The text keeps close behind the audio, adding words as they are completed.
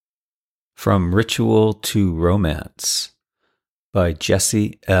From Ritual to Romance by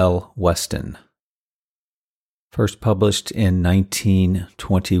Jessie L. Weston. First published in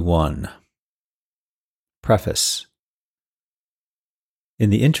 1921. Preface.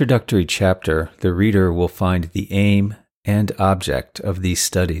 In the introductory chapter, the reader will find the aim and object of these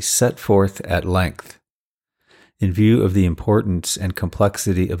studies set forth at length. In view of the importance and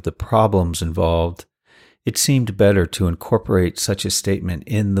complexity of the problems involved, it seemed better to incorporate such a statement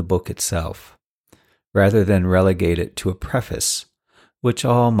in the book itself, rather than relegate it to a preface, which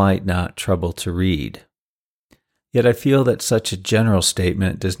all might not trouble to read. Yet I feel that such a general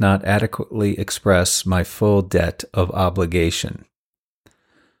statement does not adequately express my full debt of obligation.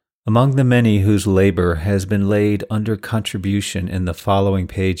 Among the many whose labor has been laid under contribution in the following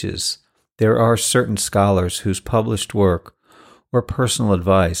pages, there are certain scholars whose published work or personal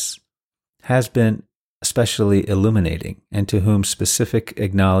advice has been especially illuminating, and to whom specific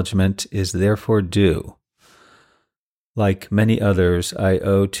acknowledgment is therefore due. Like many others, I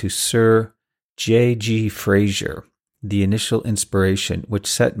owe to Sir J. G. Fraser the initial inspiration which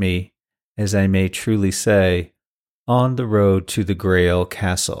set me, as I may truly say, on the road to the Grail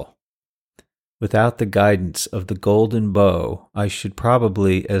Castle. Without the guidance of the Golden Bow, I should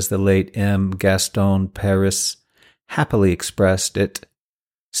probably, as the late M. Gaston Paris happily expressed it,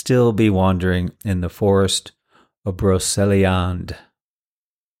 still be wandering in the forest of Brocéliande.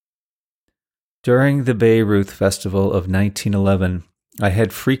 During the Bayreuth Festival of 1911, I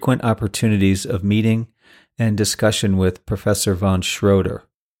had frequent opportunities of meeting and discussion with Professor von Schroeder.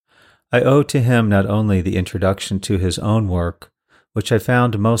 I owe to him not only the introduction to his own work, which I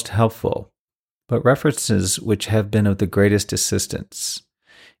found most helpful, but references which have been of the greatest assistance,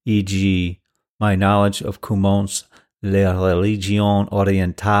 e.g., my knowledge of Cumont's La Religion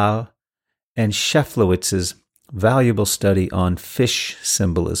Orientale, and Schefflewitz's valuable study on fish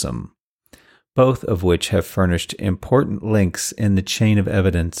symbolism, both of which have furnished important links in the chain of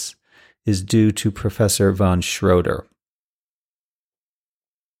evidence, is due to Professor von Schroeder.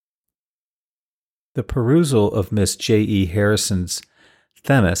 The perusal of Miss J. E. Harrison's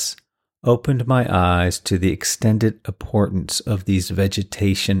Themis opened my eyes to the extended importance of these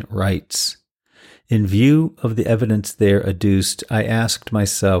vegetation rites. In view of the evidence there adduced, I asked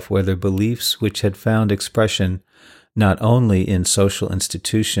myself whether beliefs which had found expression not only in social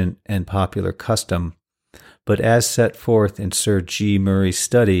institution and popular custom, but as set forth in Sir G. Murray's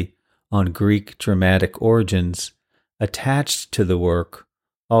study on Greek dramatic origins, attached to the work,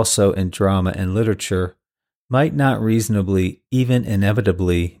 also in drama and literature, might not reasonably, even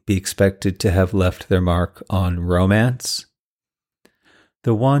inevitably, be expected to have left their mark on romance.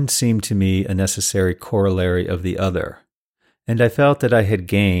 The one seemed to me a necessary corollary of the other, and I felt that I had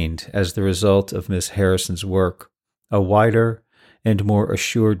gained, as the result of Miss Harrison's work, a wider and more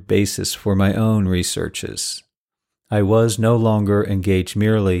assured basis for my own researches. I was no longer engaged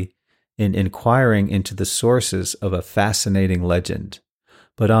merely in inquiring into the sources of a fascinating legend,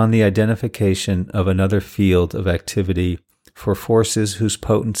 but on the identification of another field of activity for forces whose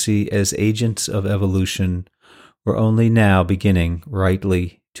potency as agents of evolution we're only now beginning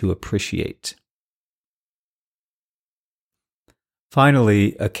rightly to appreciate.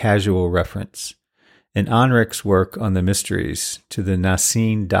 Finally, a casual reference. In Onrich's work on the mysteries to the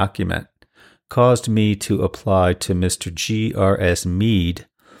Nicene document caused me to apply to Mr. G. R. S. Mead,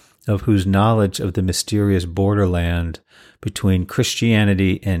 of whose knowledge of the mysterious borderland between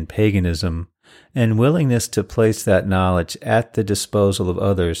Christianity and paganism, and willingness to place that knowledge at the disposal of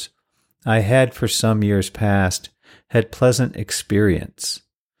others, I had for some years past had pleasant experience.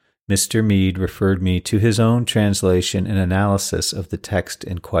 Mr. Mead referred me to his own translation and analysis of the text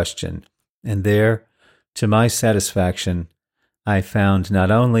in question, and there, to my satisfaction, I found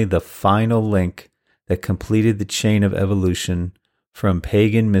not only the final link that completed the chain of evolution from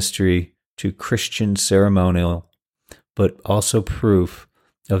pagan mystery to Christian ceremonial, but also proof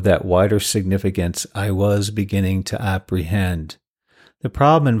of that wider significance I was beginning to apprehend. The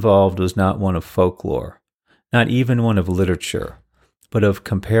problem involved was not one of folklore, not even one of literature, but of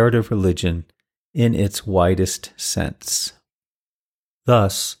comparative religion in its widest sense.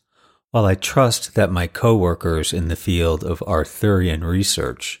 Thus, while I trust that my co-workers in the field of Arthurian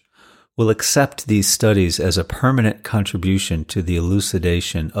research will accept these studies as a permanent contribution to the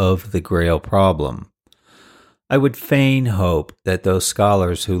elucidation of the Grail problem, I would fain hope that those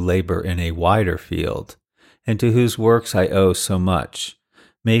scholars who labor in a wider field, and to whose works I owe so much,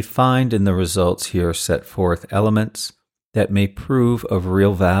 may find in the results here set forth elements that may prove of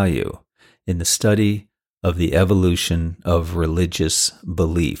real value in the study of the evolution of religious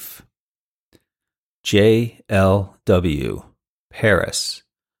belief. J. L. W., Paris,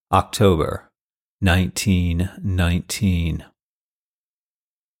 October 1919.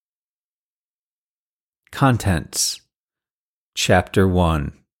 Contents. Chapter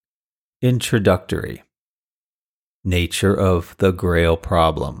 1. Introductory. Nature of the Grail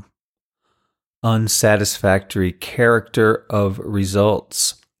Problem. Unsatisfactory character of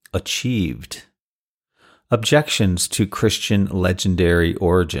results achieved. Objections to Christian legendary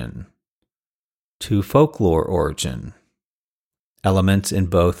origin. To folklore origin. Elements in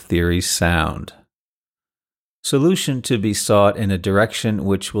both theories sound. Solution to be sought in a direction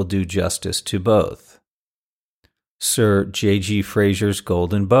which will do justice to both. Sir J.G. Fraser's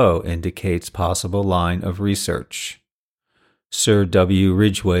Golden Bow indicates possible line of research. Sir W.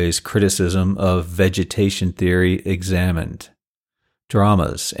 Ridgway's criticism of vegetation theory examined.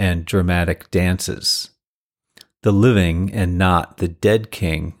 Dramas and dramatic dances. The living and not the dead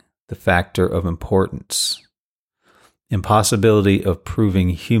king, the factor of importance. Impossibility of proving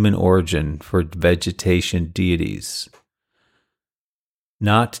human origin for vegetation deities.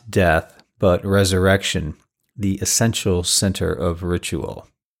 Not death, but resurrection, the essential center of ritual.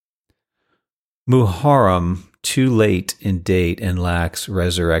 Muharram, too late in date and lacks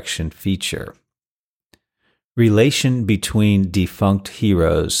resurrection feature. Relation between defunct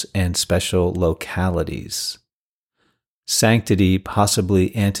heroes and special localities. Sanctity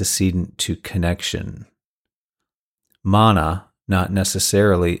possibly antecedent to connection. Mana, not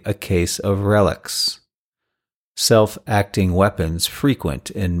necessarily a case of relics. Self-acting weapons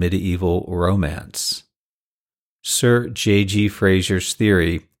frequent in medieval romance. Sir J.G. Fraser's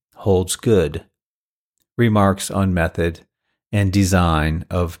theory holds good. Remarks on method and design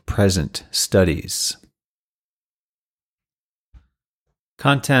of present studies.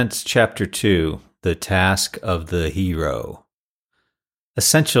 Contents Chapter 2. The Task of the Hero.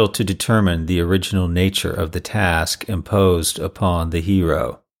 Essential to determine the original nature of the task imposed upon the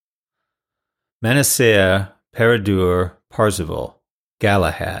hero. Menacere, Peredur, Parzival,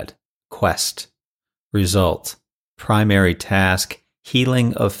 Galahad, Quest. Result. Primary task,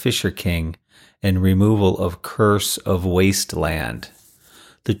 healing of Fisher King and removal of curse of wasteland.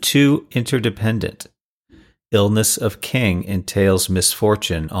 The two interdependent. Illness of king entails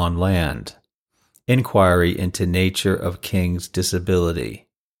misfortune on land. Inquiry into nature of king's disability.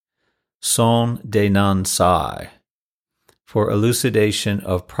 Son de non sai. For elucidation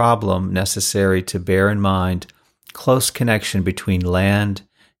of problem necessary to bear in mind close connection between land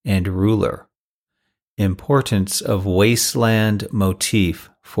and ruler. Importance of wasteland motif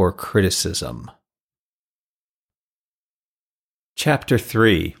for criticism. Chapter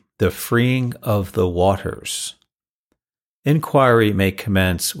 3. The Freeing of the Waters. Inquiry may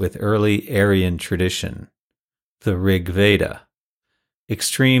commence with early Aryan tradition, the Rig Veda.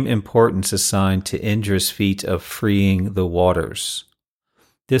 Extreme importance assigned to Indra's feat of freeing the waters.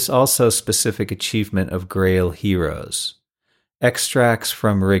 This also specific achievement of Grail heroes. Extracts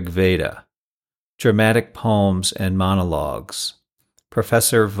from Rig Veda. Dramatic poems and monologues.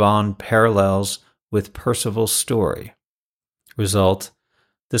 Professor Vaughan parallels with Percival's story. Result,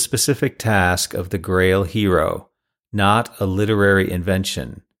 the specific task of the Grail hero, not a literary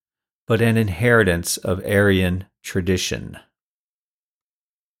invention, but an inheritance of Aryan tradition.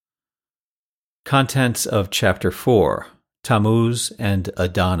 Contents of Chapter 4. Tammuz and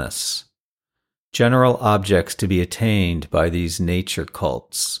Adonis. General objects to be attained by these nature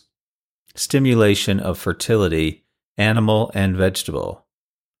cults. Stimulation of fertility, animal and vegetable.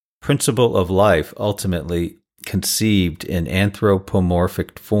 Principle of life ultimately conceived in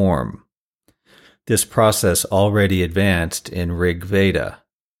anthropomorphic form. This process already advanced in Rig Veda.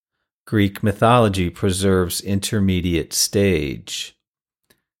 Greek mythology preserves intermediate stage.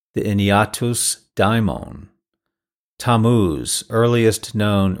 The Eniatus daimon. Tammuz, earliest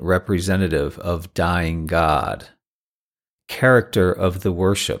known representative of dying god. Character of the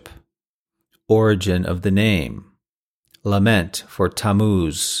worship. Origin of the name. Lament for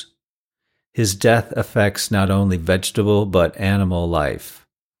Tammuz. His death affects not only vegetable but animal life.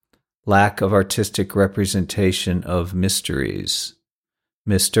 Lack of artistic representation of mysteries.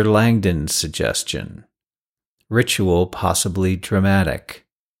 Mr. Langdon's suggestion. Ritual possibly dramatic.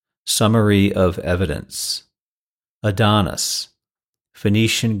 Summary of evidence. Adonis.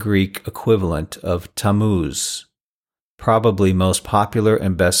 Phoenician Greek equivalent of Tammuz. Probably most popular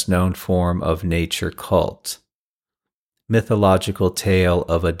and best known form of nature cult. Mythological tale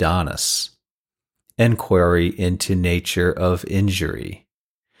of Adonis. Enquiry into nature of injury.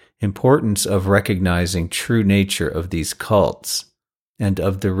 Importance of recognizing true nature of these cults and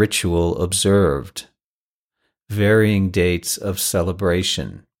of the ritual observed. Varying dates of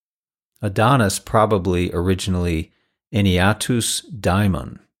celebration. Adonis probably originally Eniatus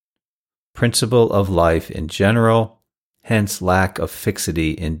daimon, principle of life in general, hence lack of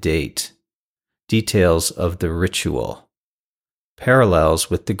fixity in date, details of the ritual, parallels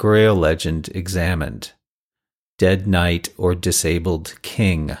with the Grail legend examined, dead knight or disabled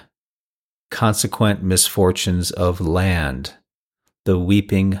king, consequent misfortunes of land, the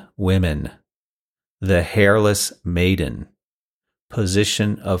weeping women, the hairless maiden,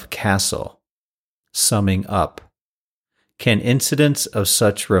 position of castle, summing up. Can incidents of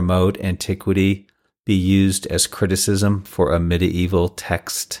such remote antiquity be used as criticism for a medieval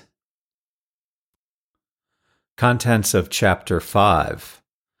text? Contents of Chapter 5: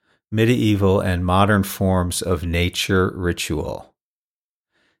 Medieval and Modern Forms of Nature Ritual.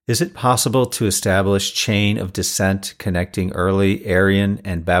 Is it possible to establish chain of descent connecting early Aryan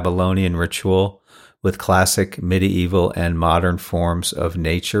and Babylonian ritual with classic medieval and modern forms of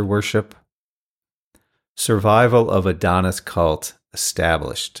nature worship? Survival of Adonis cult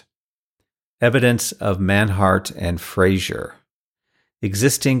established. Evidence of Manhart and Fraser.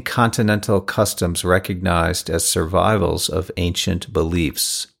 Existing continental customs recognized as survivals of ancient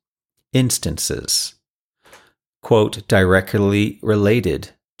beliefs. Instances. Quote, directly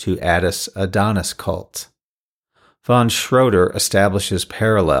related to Adonis cult. Von Schroeder establishes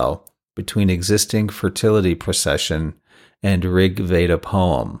parallel between existing fertility procession and Rig Veda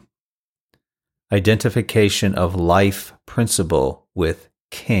poem. Identification of life principle with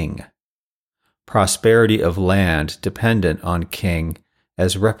king. Prosperity of land dependent on king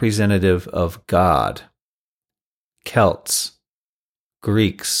as representative of God. Celts.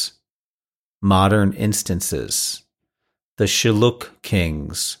 Greeks. Modern instances. The Shilluk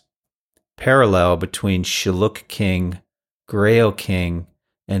kings. Parallel between Shilluk king, Grail king,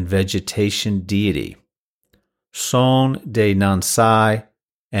 and vegetation deity. Son de Nansai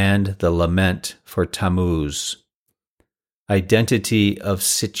and the lament for Tammuz. Identity of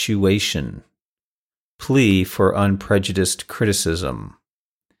situation. Plea for unprejudiced criticism.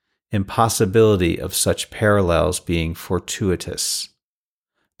 Impossibility of such parallels being fortuitous.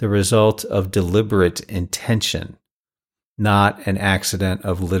 The result of deliberate intention, not an accident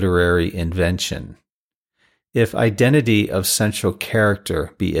of literary invention. If identity of central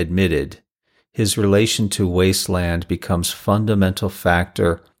character be admitted, his relation to wasteland becomes fundamental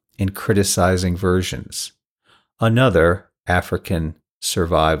factor in criticizing versions. Another African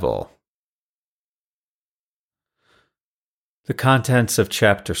survival. The contents of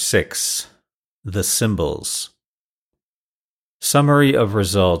Chapter 6: The Symbols. Summary of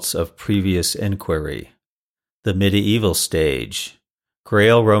results of previous inquiry. The medieval stage.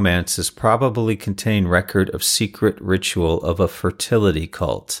 Grail romances probably contain record of secret ritual of a fertility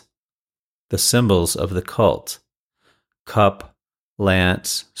cult. The symbols of the cult: cup,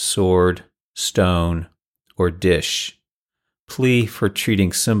 lance, sword, stone, or dish. Plea for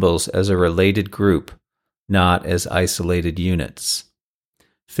treating symbols as a related group, not as isolated units.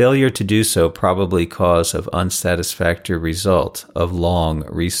 Failure to do so probably cause of unsatisfactory result of long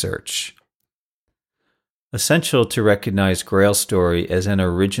research. Essential to recognize Grail story as an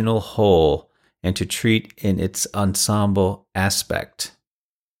original whole and to treat in its ensemble aspect.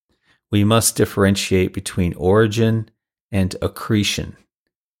 We must differentiate between origin and accretion.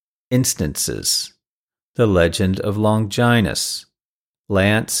 Instances: the legend of Longinus,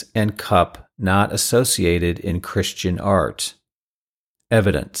 lance and cup not associated in Christian art.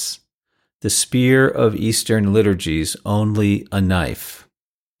 Evidence: the spear of Eastern liturgies only a knife.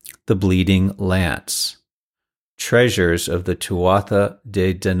 The bleeding lance. Treasures of the Tuatha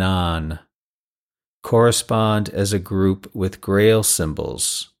de Danann correspond as a group with Grail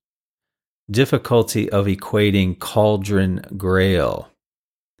symbols. Difficulty of equating cauldron Grail.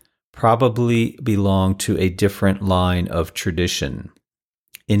 Probably belong to a different line of tradition.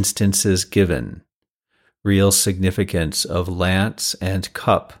 Instances given. Real significance of lance and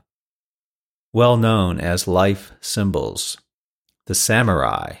cup. Well known as life symbols. The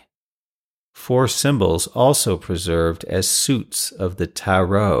samurai. 4 symbols also preserved as suits of the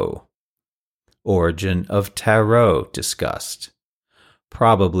tarot. Origin of tarot discussed.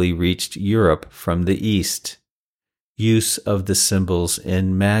 Probably reached Europe from the East. Use of the symbols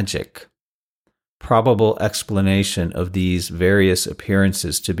in magic. Probable explanation of these various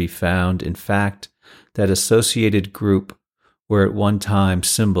appearances to be found in fact that associated group were at one time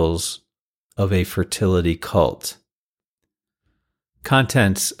symbols of a fertility cult.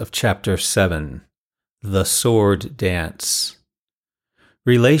 Contents of Chapter 7: The Sword Dance.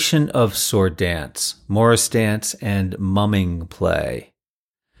 Relation of sword dance, Morris dance, and mumming play.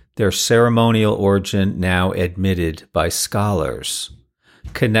 Their ceremonial origin now admitted by scholars.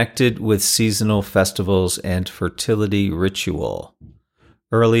 Connected with seasonal festivals and fertility ritual.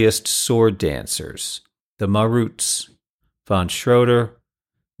 Earliest sword dancers, the Maruts, von Schroeder,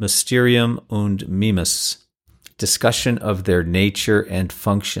 Mysterium und Mimes, discussion of their nature and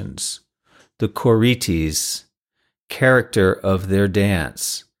functions, the Chorites, character of their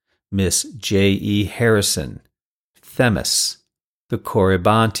dance, Miss J. E. Harrison, Themis, the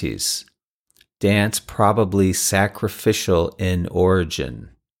Corybantes, dance probably sacrificial in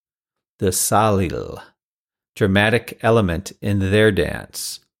origin, the Salil, dramatic element in their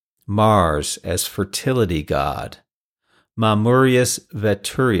dance, Mars as fertility god, Mamurius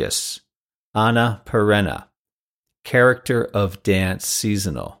Veturius, Anna Perenna, character of dance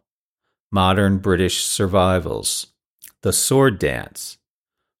seasonal, modern British survivals, the sword dance,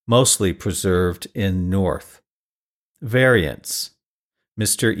 mostly preserved in North, variants,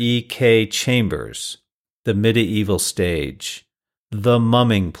 Mr. E. K. Chambers, the medieval stage, the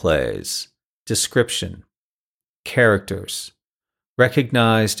mumming plays, description, characters,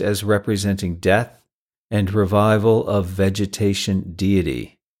 recognized as representing death and revival of vegetation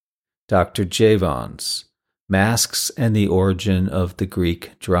deity, Dr. Javons, masks and the origin of the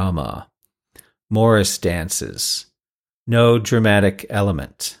Greek drama, Morris dances, no dramatic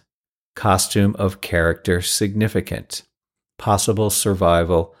element, costume of character significant, possible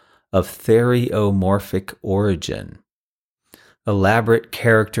survival of theriomorphic origin, elaborate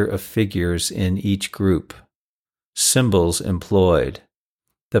character of figures in each group, symbols employed,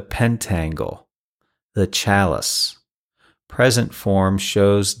 the pentangle, the chalice, present form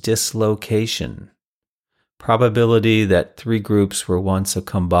shows dislocation, probability that three groups were once a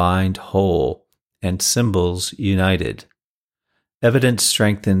combined whole and symbols united. Evidence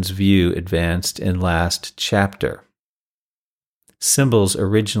strengthens view advanced in last chapter. Symbols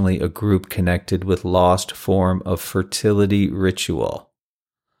originally a group connected with lost form of fertility ritual.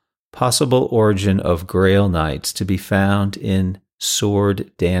 Possible origin of Grail Knights to be found in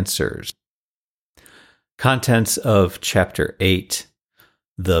Sword Dancers. Contents of Chapter 8,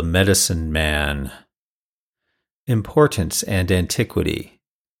 The Medicine Man. Importance and Antiquity.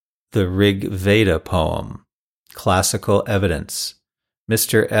 The Rig Veda poem. Classical evidence.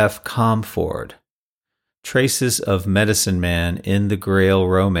 Mr. F. Comford. Traces of Medicine Man in the Grail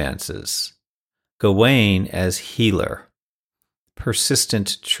romances. Gawain as healer.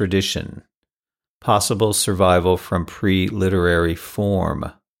 Persistent tradition. Possible survival from pre-literary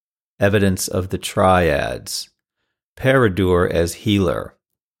form. Evidence of the triads. Peredur as healer.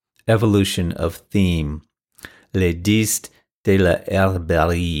 Evolution of theme. Les Dix de la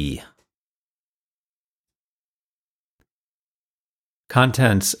Herberie.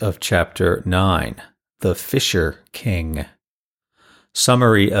 Contents of Chapter 9. The Fisher King.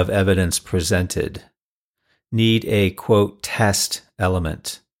 Summary of evidence presented. Need a, quote, test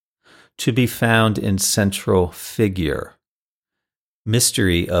element. To be found in central figure.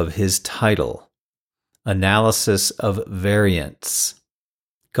 Mystery of his title. Analysis of variants.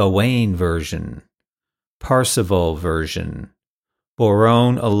 Gawain version. Parzival version.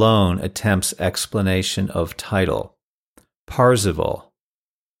 Boron alone attempts explanation of title. Parzival.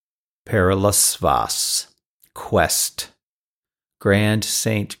 Perilasvas. Quest. Grand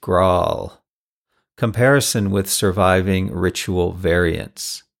Saint Graal. Comparison with surviving ritual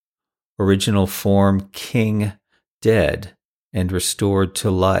variants. Original form king dead and restored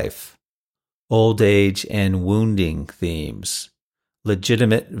to life. Old age and wounding themes.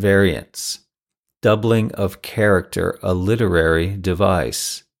 Legitimate variants. Doubling of character a literary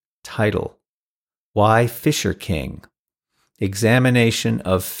device. Title. Why Fisher King? Examination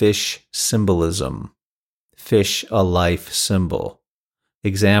of fish symbolism. Fish a life symbol.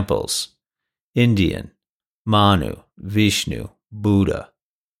 Examples. Indian. Manu, Vishnu, Buddha.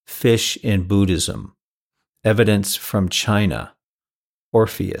 Fish in Buddhism. Evidence from China.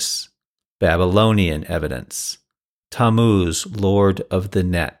 Orpheus. Babylonian evidence. Tammuz, Lord of the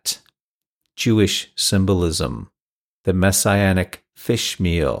Net. Jewish symbolism. The Messianic fish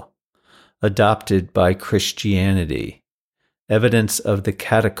meal. Adopted by Christianity. Evidence of the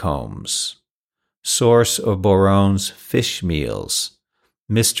catacombs. Source of Boron's fish meals.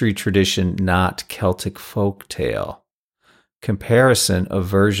 Mystery tradition not Celtic folk tale. Comparison of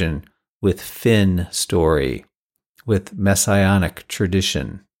version with Finn story. With Messianic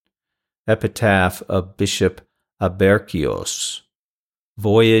tradition. Epitaph of Bishop Abercios.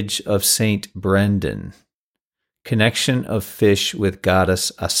 Voyage of Saint Brendan. Connection of fish with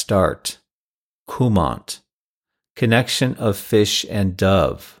goddess Astarte. Cumont. Connection of fish and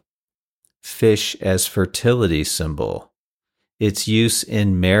dove. Fish as fertility symbol. Its use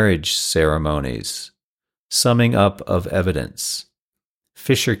in marriage ceremonies. Summing up of evidence.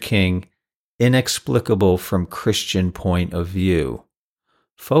 Fisher King, inexplicable from Christian point of view.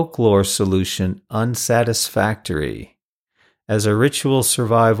 folklore solution unsatisfactory. As a ritual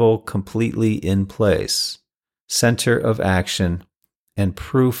survival completely in place, center of action, and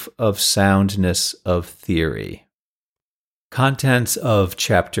proof of soundness of theory. Contents of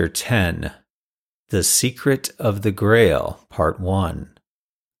Chapter 10. The Secret of the Grail, Part 1.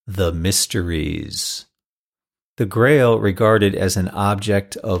 The Mysteries. The Grail regarded as an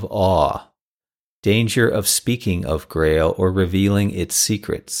object of awe. Danger of speaking of Grail or revealing its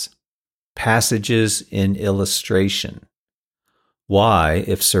secrets. Passages in illustration. Why,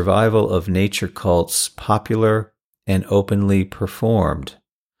 if survival of nature cults popular and openly performed?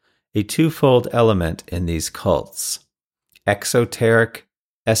 A twofold element in these cults. Exoteric,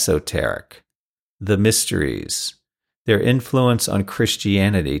 esoteric. The mysteries. Their influence on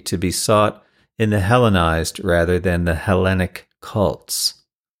Christianity to be sought in the Hellenized rather than the Hellenic cults.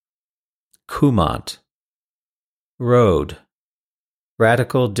 Kumant. Road.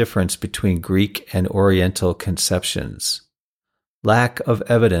 Radical difference between Greek and Oriental conceptions. Lack of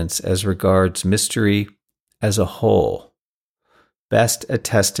evidence as regards mystery as a whole. Best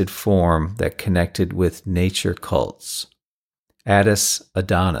attested form that connected with nature cults. Attis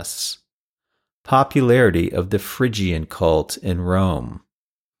Adonis. Popularity of the Phrygian cult in Rome.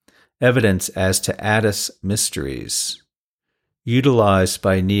 Evidence as to Attis mysteries. Utilized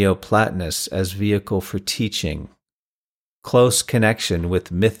by Neoplatonists as vehicle for teaching. Close connection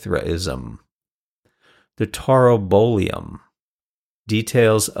with Mithraism. The Taurobolium.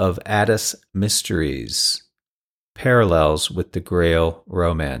 Details of Attis mysteries. Parallels with the Grail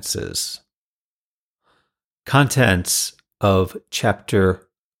romances. Contents of Chapter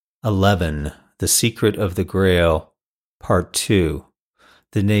 11. The Secret of the Grail, Part 2.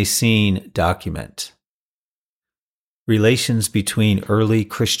 The Nicene Document. Relations between early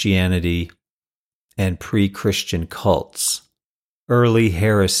Christianity and pre-Christian cults. Early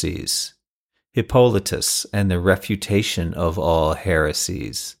heresies. Hippolytus and the refutation of all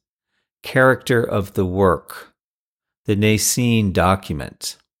heresies. Character of the work. The Nicene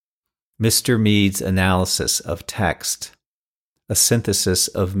Document. Mr. Meade's analysis of text. A synthesis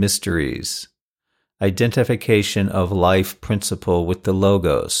of mysteries. Identification of life principle with the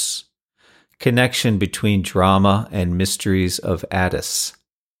Logos. Connection between drama and mysteries of Attis.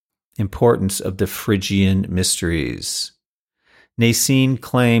 Importance of the Phrygian mysteries. Nicene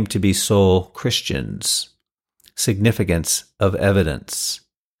claim to be sole Christians. Significance of evidence.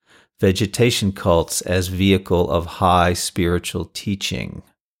 Vegetation cults as vehicle of high spiritual teaching.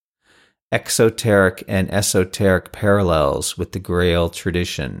 Exoteric and esoteric parallels with the Grail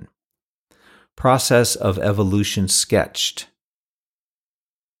tradition. Process of evolution sketched.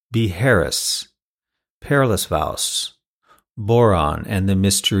 Beheris, Perlisvaus, Boron and the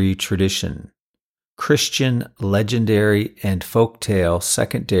mystery tradition. Christian legendary and folktale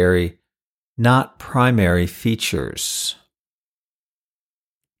secondary, not primary features.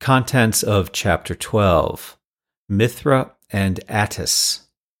 Contents of Chapter 12. Mithra and Attis.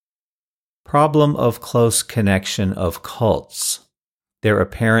 Problem of close connection of cults. Their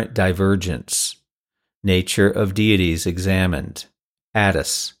apparent divergence. Nature of deities examined.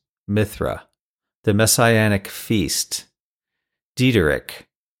 Attis, Mithra. The Messianic Feast. Diederik.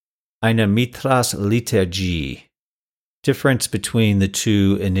 Eine Mithras Liturgie. Difference between the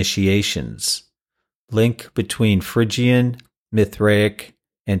two initiations. Link between Phrygian, Mithraic,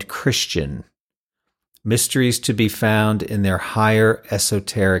 and Christian. Mysteries to be found in their higher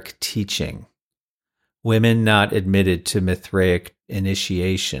esoteric teaching. Women not admitted to Mithraic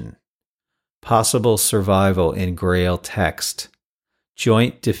initiation. Possible survival in Grail text.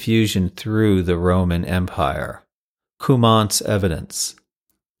 Joint diffusion through the Roman Empire. Kumant's evidence.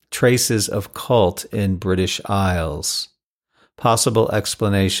 Traces of cult in British Isles. Possible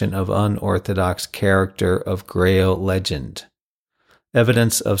explanation of unorthodox character of Grail legend.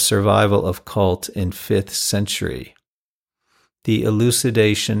 Evidence of survival of cult in 5th century. The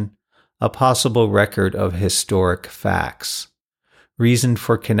elucidation, a possible record of historic facts. Reason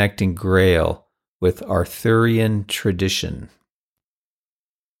for connecting Grail with Arthurian tradition.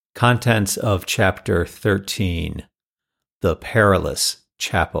 Contents of Chapter 13. The Perilous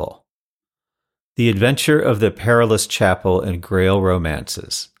Chapel. The adventure of the Perilous Chapel in Grail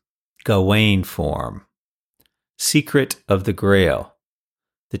romances. Gawain form. Secret of the Grail.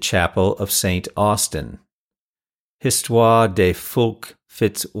 The Chapel of St. Austin. Histoire de Fulk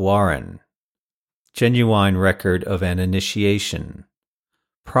Fitzwarren. Genuine record of an initiation.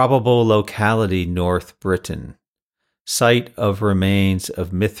 Probable locality North Britain. Site of remains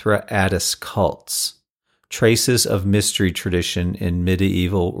of Mithra Attis cults. Traces of mystery tradition in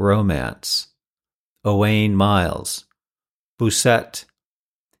medieval romance. Owain Miles. Bousset.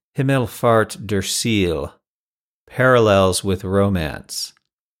 Himmelfahrt der Seele, parallels with romance,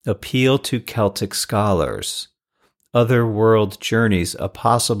 appeal to Celtic scholars, other world journeys, a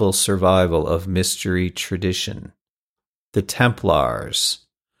possible survival of mystery tradition. The Templars,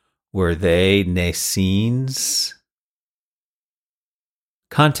 were they Nascenes?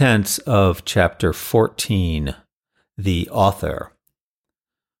 Contents of Chapter 14, The Author.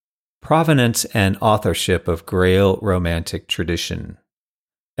 Provenance and authorship of Grail Romantic tradition.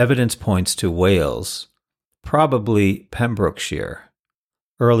 Evidence points to Wales, probably Pembrokeshire.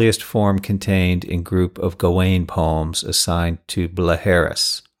 Earliest form contained in group of Gawain poems assigned to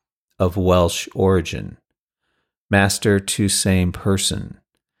Blaheris, of Welsh origin. Master to same person.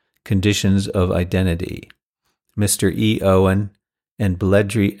 Conditions of identity. Mr. E. Owen and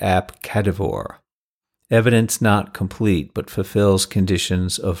Bledry ap Cadivor. Evidence not complete but fulfills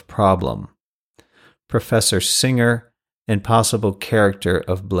conditions of problem. Professor Singer and possible character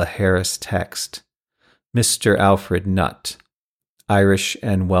of Blaheris text. Mr. Alfred Nutt. Irish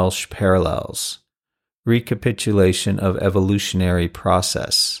and Welsh parallels. Recapitulation of evolutionary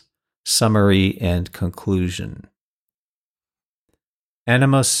process. Summary and conclusion.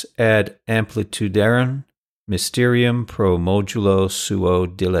 Animus ad amplituderem mysterium pro modulo suo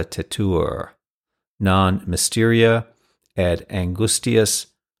dilatetur, non mysteria ad angustias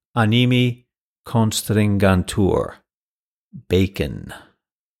animi constringantur. Bacon.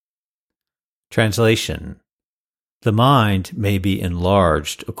 Translation. The mind may be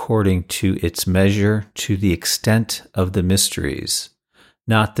enlarged according to its measure to the extent of the mysteries,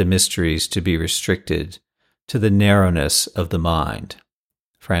 not the mysteries to be restricted to the narrowness of the mind.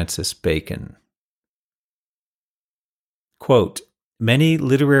 Francis Bacon. Quote, many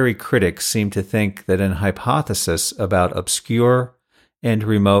literary critics seem to think that an hypothesis about obscure and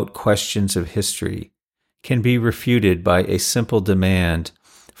remote questions of history can be refuted by a simple demand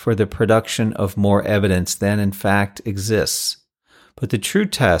for the production of more evidence than in fact exists. But the true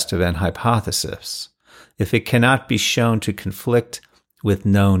test of an hypothesis, if it cannot be shown to conflict with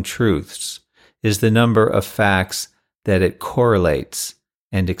known truths, is the number of facts that it correlates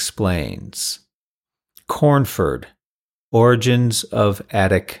and explains. Cornford, Origins of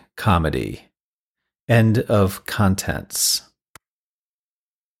Attic Comedy. End of contents.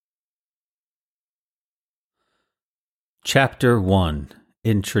 Chapter 1.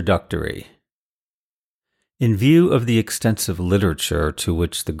 Introductory. In view of the extensive literature to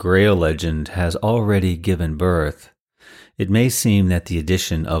which the Grail legend has already given birth, it may seem that the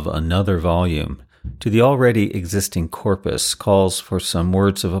addition of another volume to the already existing corpus calls for some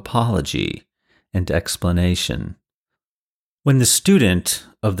words of apology and explanation. When the student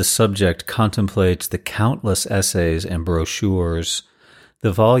of the subject contemplates the countless essays and brochures,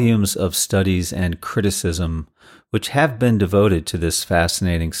 the volumes of studies and criticism which have been devoted to this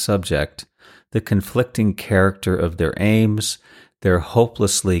fascinating subject, the conflicting character of their aims, their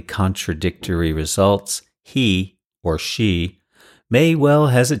hopelessly contradictory results, he or she may well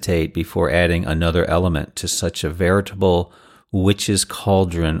hesitate before adding another element to such a veritable witch's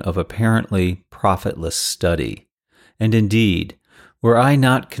cauldron of apparently profitless study. And indeed, were I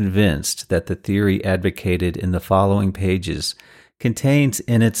not convinced that the theory advocated in the following pages contains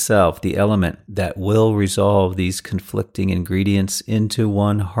in itself the element that will resolve these conflicting ingredients into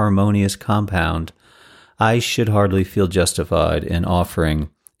one harmonious compound, I should hardly feel justified in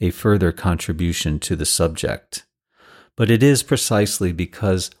offering a further contribution to the subject. But it is precisely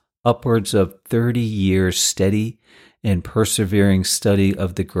because upwards of 30 years' steady and persevering study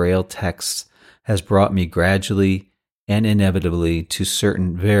of the Grail texts has brought me gradually and inevitably to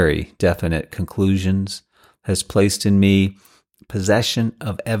certain very definite conclusions, has placed in me possession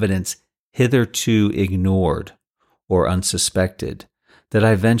of evidence hitherto ignored or unsuspected, that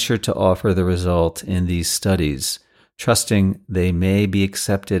I venture to offer the result in these studies, trusting they may be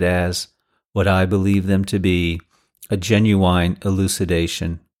accepted as, what I believe them to be, a genuine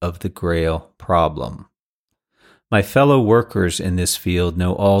elucidation of the Grail problem. My fellow workers in this field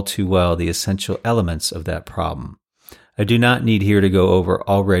know all too well the essential elements of that problem. I do not need here to go over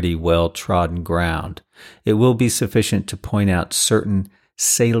already well-trodden ground. It will be sufficient to point out certain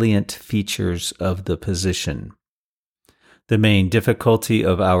salient features of the position. The main difficulty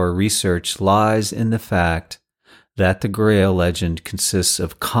of our research lies in the fact that the Grail legend consists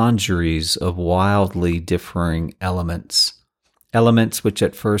of congeries of wildly differing elements which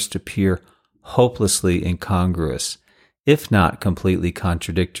at first appear hopelessly incongruous, if not completely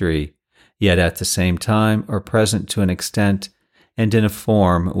contradictory, yet at the same time are present to an extent and in a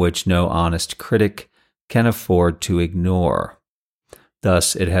form which no honest critic can afford to ignore.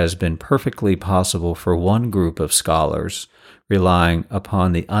 Thus, it has been perfectly possible for one group of scholars, relying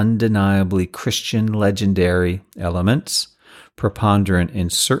upon the undeniably Christian legendary elements, preponderant in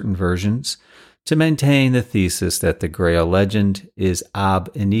certain versions, to maintain the thesis that the Grail legend is ab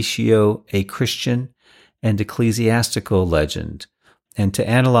initio a Christian and ecclesiastical legend, and to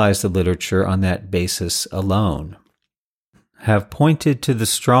analyze the literature on that basis alone. Have pointed to the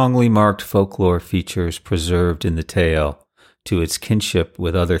strongly marked folklore features preserved in the tale, to its kinship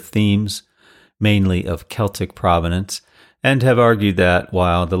with other themes, mainly of Celtic provenance, and have argued that,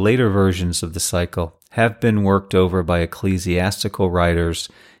 while the later versions of the cycle have been worked over by ecclesiastical writers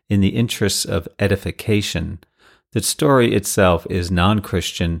in the interests of edification, the story itself is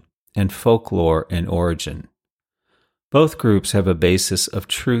non-Christian and folklore in origin. Both groups have a basis of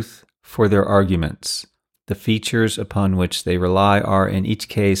truth for their arguments. The features upon which they rely are, in each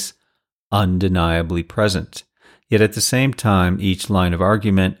case, undeniably present. Yet at the same time, each line of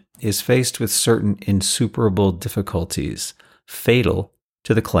argument is faced with certain insuperable difficulties, fatal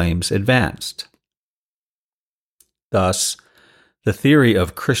to the claims advanced. Thus, the theory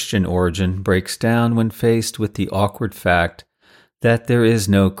of Christian origin breaks down when faced with the awkward fact that there is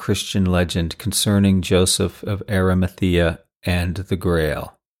no Christian legend concerning Joseph of Arimathea and the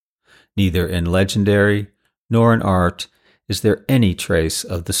Grail. Neither in legendary nor in art is there any trace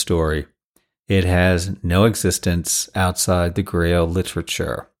of the story. It has no existence outside the Grail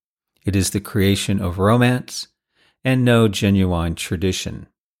literature. It is the creation of romance and no genuine tradition.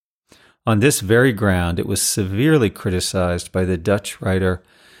 On this very ground, it was severely criticized by the Dutch writer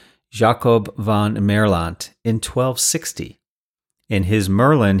Jacob van Merlant in 1260. In his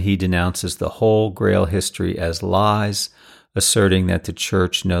Merlin, he denounces the whole Grail history as lies, asserting that the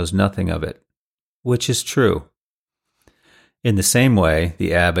Church knows nothing of it, which is true. In the same way,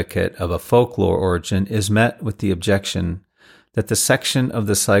 the advocate of a folklore origin is met with the objection that the section of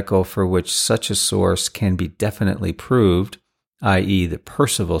the cycle for which such a source can be definitely proved, i.e. the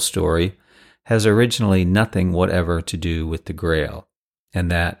Percival story, has originally nothing whatever to do with the Grail, and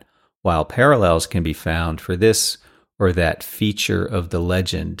that, while parallels can be found for this or that feature of the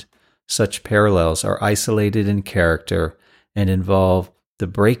legend, such parallels are isolated in character and involve the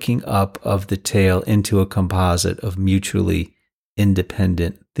breaking up of the tale into a composite of mutually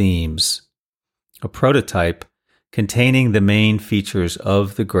independent themes. A prototype containing the main features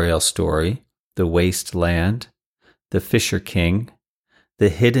of the Grail story, the waste land, the Fisher King, the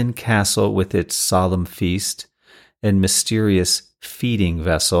hidden castle with its solemn feast and mysterious feeding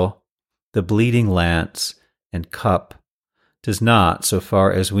vessel, the bleeding lance and cup, does not, so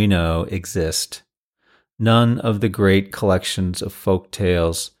far as we know, exist. None of the great collections of folk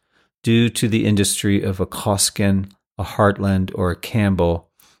tales, due to the industry of a Koskin, a Hartland, or a Campbell,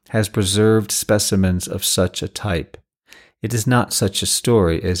 has preserved specimens of such a type. It is not such a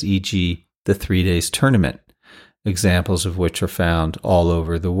story as, e.g., the 3 Days Tournament, examples of which are found all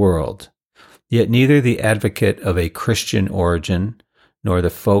over the world. Yet neither the advocate of a Christian origin nor the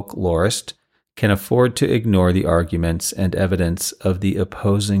folklorist can afford to ignore the arguments and evidence of the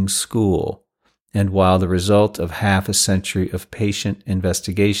opposing school, and while the result of half a century of patient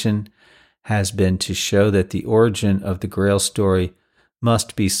investigation has been to show that the origin of the Grail story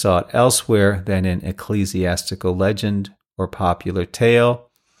must be sought elsewhere than in ecclesiastical legend or popular tale,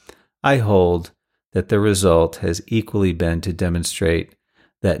 I hold that the result has equally been to demonstrate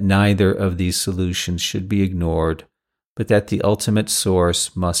that neither of these solutions should be ignored, but that the ultimate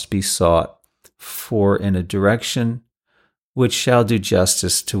source must be sought for in a direction which shall do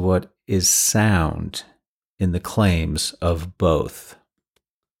justice to what is sound in the claims of both.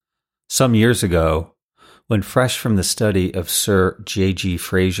 Some years ago, when fresh from the study of Sir J.G.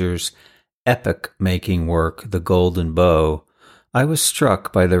 Fraser's epoch-making work, The Golden Bow, I was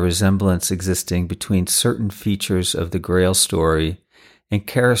struck by the resemblance existing between certain features of the Grail story and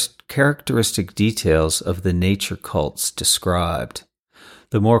characteristic details of the nature cults described.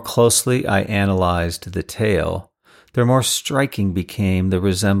 The more closely I analyzed the tale, the more striking became the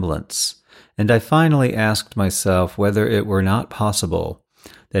resemblance, and I finally asked myself whether it were not possible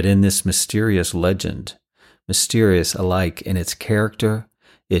that in this mysterious legend, mysterious alike in its character,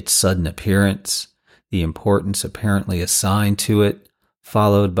 its sudden appearance, the importance apparently assigned to it,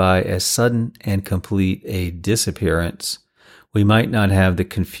 followed by as sudden and complete a disappearance, we might not have the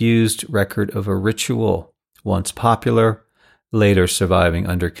confused record of a ritual, once popular, later surviving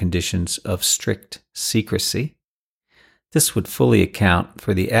under conditions of strict secrecy. This would fully account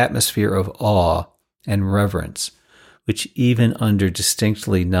for the atmosphere of awe and reverence, which even under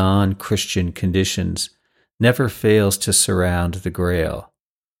distinctly non-Christian conditions never fails to surround the Grail.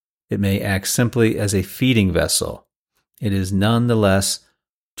 It may act simply as a feeding vessel, it is none the less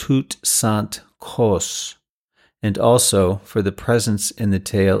toute sainte cause, and also for the presence in the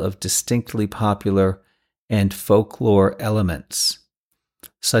tale of distinctly popular and folklore elements.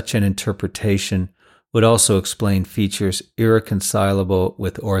 Such an interpretation would also explain features irreconcilable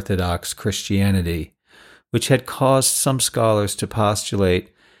with Orthodox Christianity, which had caused some scholars to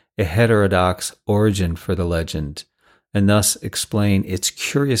postulate a heterodox origin for the legend, and thus explain its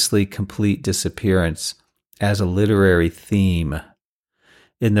curiously complete disappearance as a literary theme.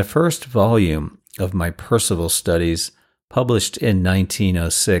 In the first volume of my Percival studies, published in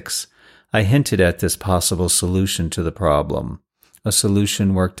 1906, I hinted at this possible solution to the problem, a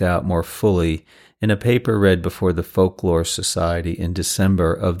solution worked out more fully in a paper read before the Folklore Society in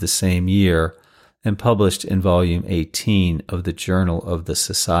December of the same year and published in Volume 18 of the Journal of the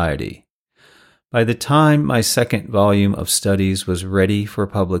Society. By the time my second volume of studies was ready for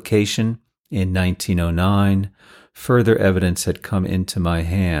publication in 1909, further evidence had come into my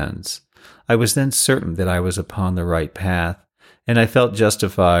hands. I was then certain that I was upon the right path, and I felt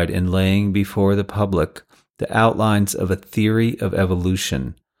justified in laying before the public the outlines of a theory of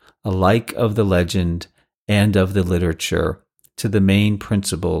evolution, alike of the legend and of the literature, to the main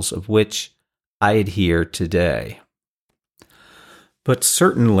principles of which I adhere today. But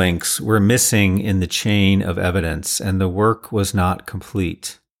certain links were missing in the chain of evidence, and the work was not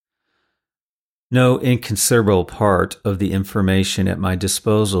complete. No inconsiderable part of the information at my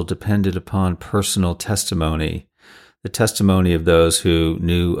disposal depended upon personal testimony, the testimony of those who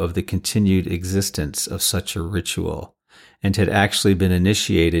knew of the continued existence of such a ritual and had actually been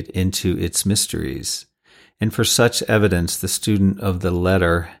initiated into its mysteries. And for such evidence, the student of the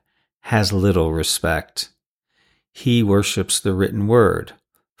letter has little respect. He worships the written word.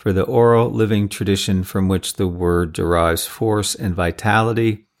 For the oral living tradition from which the word derives force and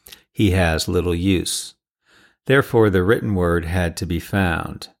vitality, he has little use. Therefore, the written word had to be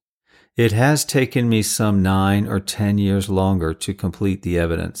found. It has taken me some 9 or 10 years longer to complete the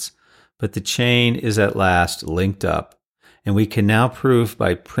evidence, but the chain is at last linked up, and we can now prove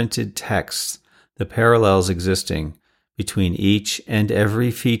by printed texts the parallels existing between each and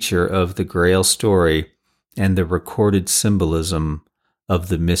every feature of the Grail story and the recorded symbolism of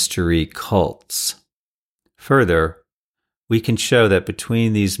the mystery cults. Further, we can show that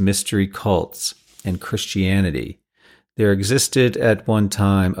between these mystery cults and Christianity, there existed at one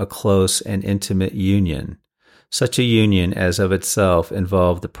time a close and intimate union, such a union as of itself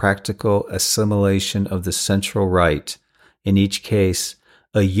involved the practical assimilation of the central rite, in each case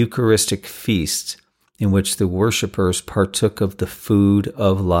a Eucharistic feast in which the worshippers partook of the food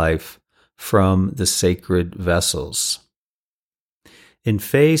of life from the sacred vessels. In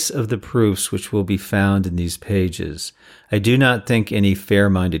face of the proofs which will be found in these pages, I do not think any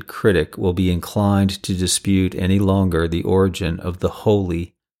fair-minded critic will be inclined to dispute any longer the origin of the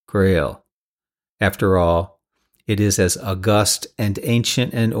Holy Grail. After all, it is as august and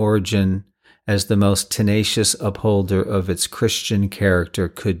ancient an origin as the most tenacious upholder of its Christian character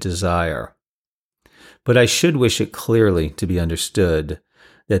could desire. But I should wish it clearly to be understood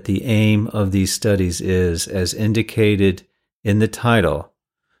that the aim of these studies is, as indicated in the title,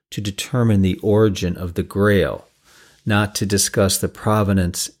 to determine the origin of the Grail, not to discuss the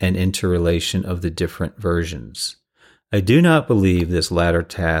provenance and interrelation of the different versions. I do not believe this latter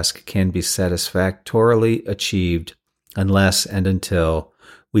task can be satisfactorily achieved unless and until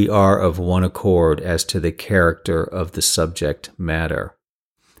we are of one accord as to the character of the subject matter.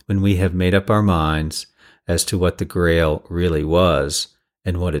 When we have made up our minds as to what the Grail really was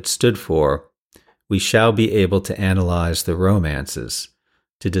and what it stood for, we shall be able to analyze the romances,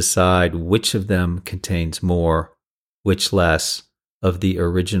 to decide which of them contains more, which less, of the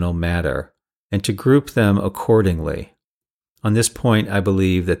original matter, and to group them accordingly. On this point, I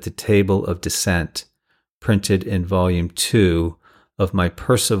believe that the table of descent, printed in Volume 2 of my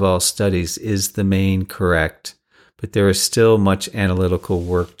Percival studies, is the main correct, but there is still much analytical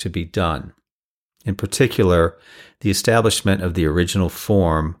work to be done. In particular, the establishment of the original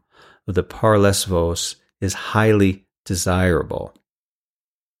form of the par lesvos is highly desirable.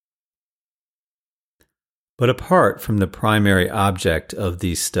 But apart from the primary object of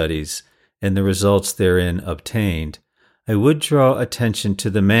these studies and the results therein obtained, I would draw attention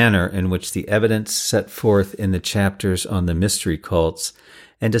to the manner in which the evidence set forth in the chapters on the mystery cults,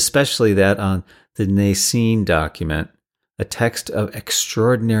 and especially that on the Nicene document, a text of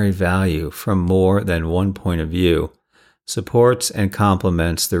extraordinary value from more than one point of view, supports and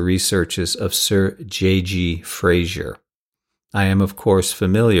complements the researches of Sir J.G. Frazer. I am, of course,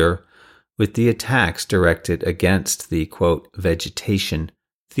 familiar with the attacks directed against the, quote, vegetation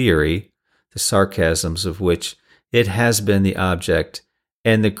theory, the sarcasms of which It has been the object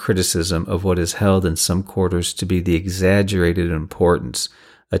and the criticism of what is held in some quarters to be the exaggerated importance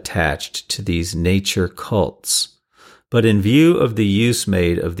attached to these nature cults. But in view of the use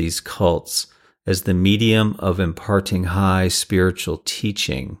made of these cults as the medium of imparting high spiritual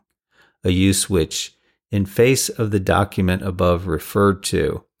teaching, a use which, in face of the document above referred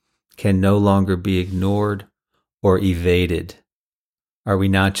to, can no longer be ignored or evaded, are we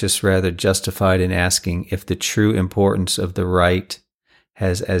not just rather justified in asking if the true importance of the rite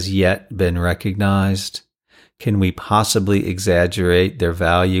has as yet been recognized? Can we possibly exaggerate their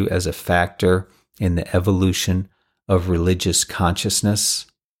value as a factor in the evolution of religious consciousness?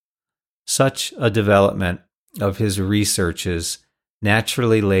 Such a development of his researches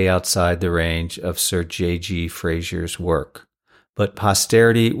naturally lay outside the range of Sir J.G. Frazier's work, but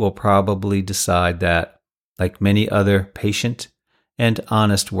posterity will probably decide that, like many other patient and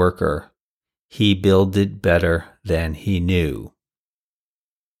honest worker, he builded better than he knew.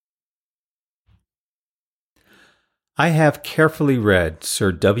 I have carefully read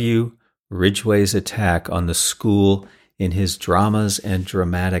Sir W. Ridgway's attack on the school in his Dramas and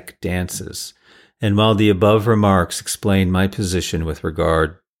Dramatic Dances, and while the above remarks explain my position with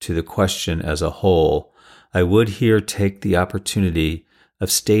regard to the question as a whole, I would here take the opportunity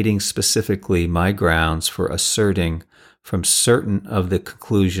of stating specifically my grounds for asserting from certain of the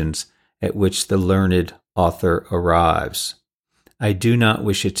conclusions at which the learned author arrives. I do not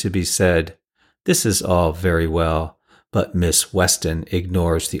wish it to be said, this is all very well, but Miss Weston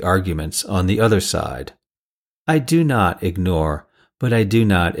ignores the arguments on the other side. I do not ignore, but I do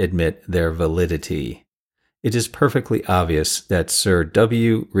not admit their validity. It is perfectly obvious that Sir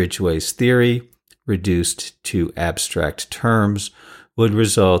W. Ridgway's theory, reduced to abstract terms, would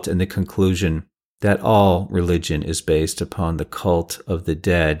result in the conclusion that all religion is based upon the cult of the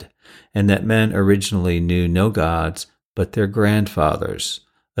dead, and that men originally knew no gods but their grandfathers,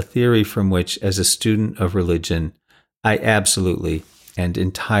 a theory from which, as a student of religion, I absolutely and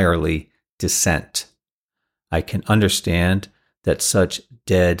entirely dissent. I can understand that such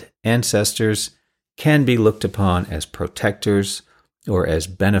dead ancestors can be looked upon as protectors or as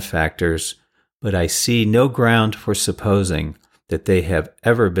benefactors, but I see no ground for supposing that they have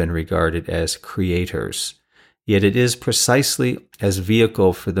ever been regarded as creators. Yet it is precisely as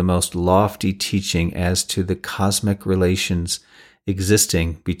vehicle for the most lofty teaching as to the cosmic relations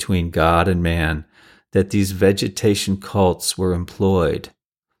existing between God and man that these vegetation cults were employed.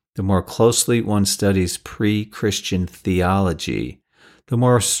 The more closely one studies pre-Christian theology, the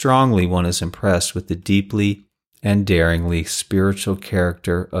more strongly one is impressed with the deeply and daringly spiritual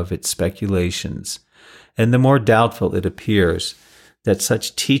character of its speculations, and the more doubtful it appears that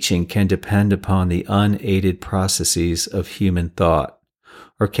such teaching can depend upon the unaided processes of human thought,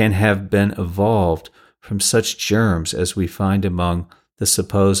 or can have been evolved from such germs as we find among the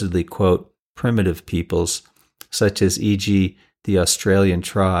supposedly, quote, primitive peoples, such as e.g. the Australian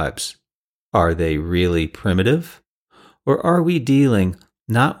tribes. Are they really primitive? Or are we dealing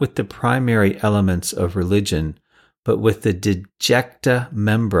not with the primary elements of religion, but with the dejecta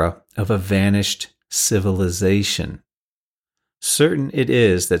membra of a vanished civilization? Certain it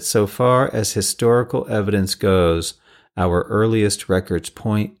is that so far as historical evidence goes, our earliest records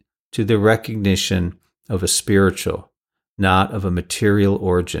point to the recognition of a spiritual, not of a material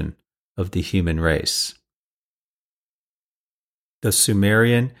origin of the human race. The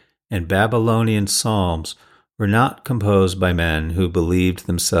Sumerian and Babylonian psalms were not composed by men who believed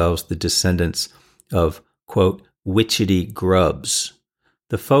themselves the descendants of, quote, witchetty grubs.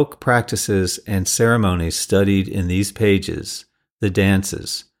 The folk practices and ceremonies studied in these pages, the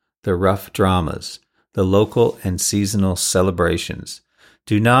dances, the rough dramas, the local and seasonal celebrations,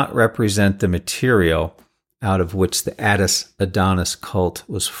 do not represent the material out of which the Attis-Adonis cult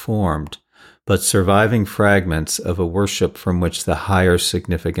was formed, but surviving fragments of a worship from which the higher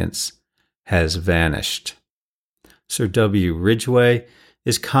significance has vanished. Sir W. Ridgway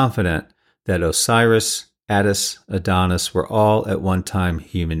is confident that Osiris, Attis, Adonis were all at one time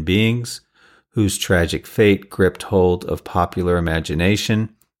human beings, whose tragic fate gripped hold of popular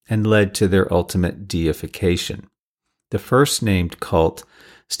imagination and led to their ultimate deification. The first named cult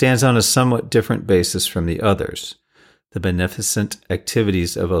stands on a somewhat different basis from the others, the beneficent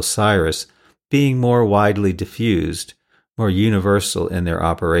activities of Osiris being more widely diffused, more universal in their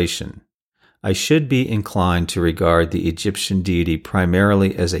operation. I should be inclined to regard the Egyptian deity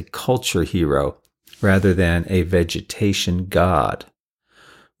primarily as a culture hero rather than a vegetation god.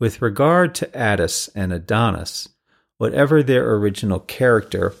 With regard to Attis and Adonis, whatever their original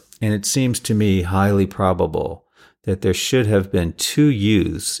character, and it seems to me highly probable that there should have been two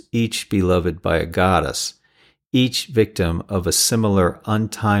youths, each beloved by a goddess, each victim of a similar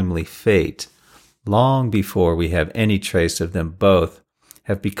untimely fate, long before we have any trace of them both,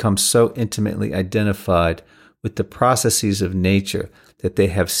 have become so intimately identified with the processes of nature that they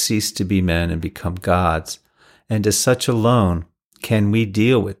have ceased to be men and become gods, and as such alone can we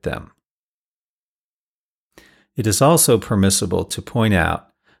deal with them. It is also permissible to point out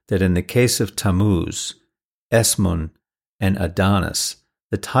that in the case of Tammuz, Esmun, and Adonis,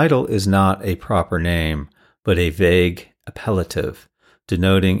 the title is not a proper name, but a vague appellative,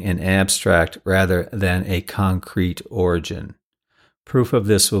 denoting an abstract rather than a concrete origin. Proof of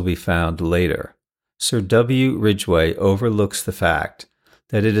this will be found later. Sir W. Ridgway overlooks the fact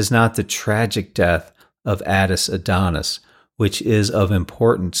that it is not the tragic death of Attis Adonis which is of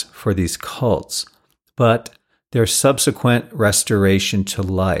importance for these cults, but their subsequent restoration to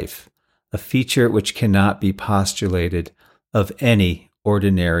life, a feature which cannot be postulated of any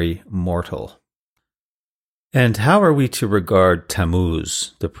ordinary mortal. And how are we to regard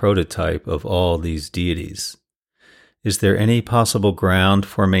Tammuz, the prototype of all these deities? Is there any possible ground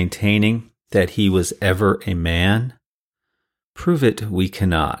for maintaining that he was ever a man? Prove it we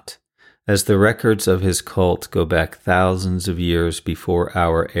cannot, as the records of his cult go back thousands of years before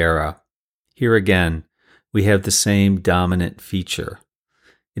our era. Here again, we have the same dominant feature.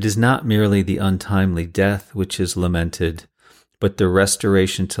 It is not merely the untimely death which is lamented, but the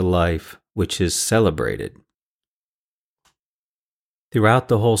restoration to life which is celebrated. Throughout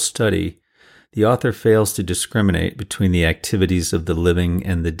the whole study, the author fails to discriminate between the activities of the living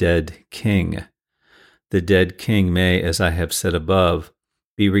and the dead king. The dead king may, as I have said above,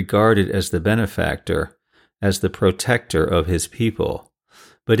 be regarded as the benefactor, as the protector of his people.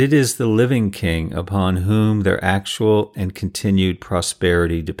 But it is the living king upon whom their actual and continued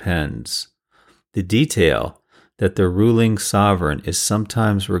prosperity depends. The detail that the ruling sovereign is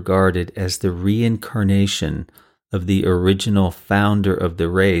sometimes regarded as the reincarnation of the original founder of the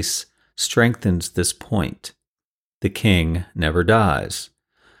race strengthens this point. The king never dies.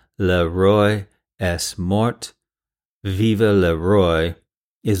 Le roi est mort, vive le roi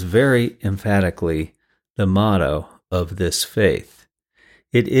is very emphatically the motto of this faith.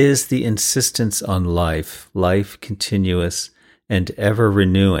 It is the insistence on life, life continuous and ever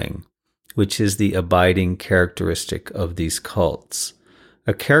renewing, which is the abiding characteristic of these cults,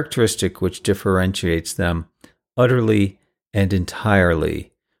 a characteristic which differentiates them utterly and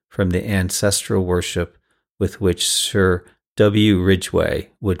entirely from the ancestral worship with which Sir W. Ridgway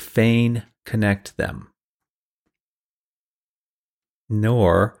would fain connect them.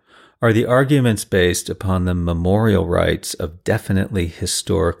 Nor are the arguments based upon the memorial rights of definitely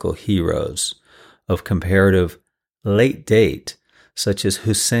historical heroes of comparative late date, such as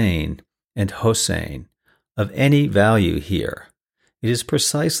Hussein and Hossein, of any value here. It is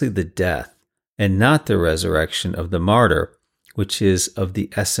precisely the death and not the resurrection of the martyr which is of the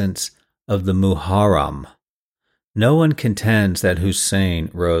essence of the Muharram. No one contends that Hussein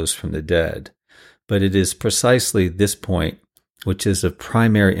rose from the dead, but it is precisely this point which is of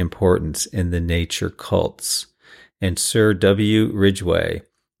primary importance in the nature cults, and Sir W. Ridgway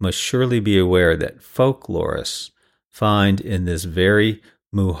must surely be aware that folklorists find in this very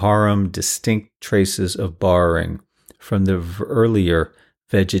Muharram distinct traces of borrowing from the earlier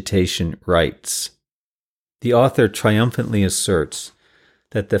vegetation rites. The author triumphantly asserts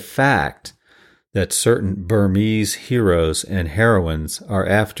that the fact that certain Burmese heroes and heroines are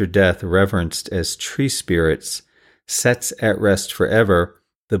after death reverenced as tree spirits sets at rest forever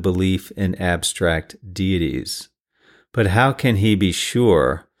the belief in abstract deities. But how can he be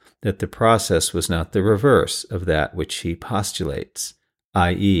sure that the process was not the reverse of that which he postulates,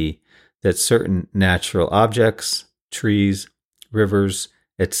 i.e., that certain natural objects, trees, rivers,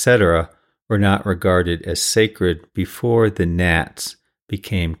 etc., were not regarded as sacred before the gnats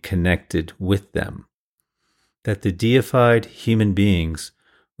became connected with them? That the deified human beings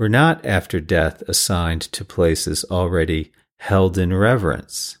were not after death assigned to places already held in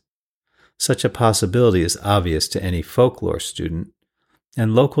reverence? Such a possibility is obvious to any folklore student,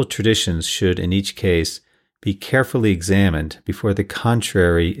 and local traditions should in each case be carefully examined before the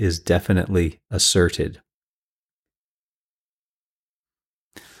contrary is definitely asserted.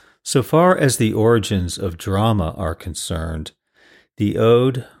 So far as the origins of drama are concerned, the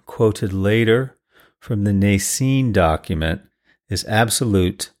ode quoted later from the Nicene document is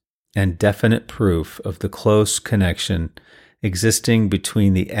absolute and definite proof of the close connection existing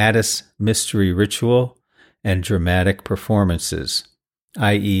between the Attis mystery ritual and dramatic performances,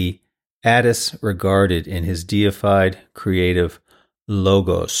 i.e., Attis regarded in his deified, creative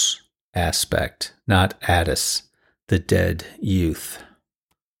logos aspect, not Attis, the dead youth.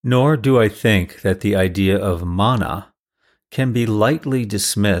 Nor do I think that the idea of mana can be lightly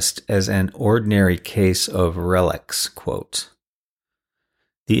dismissed as an ordinary case of relics, quote.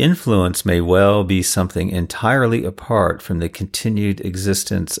 The influence may well be something entirely apart from the continued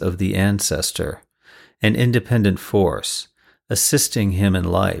existence of the ancestor, an independent force, assisting him in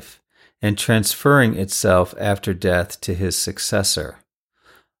life, and transferring itself after death to his successor.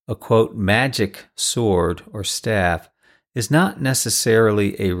 A, quote, magic sword or staff is not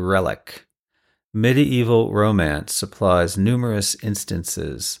necessarily a relic. Medieval romance supplies numerous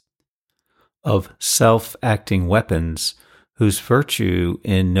instances of self-acting weapons whose virtue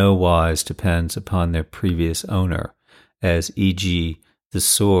in no wise depends upon their previous owner, as e.g. the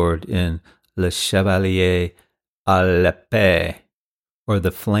sword in Le Chevalier à l'épée, or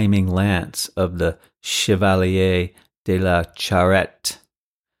the flaming lance of the Chevalier de la Charrette.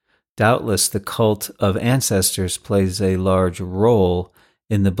 Doubtless the cult of ancestors plays a large role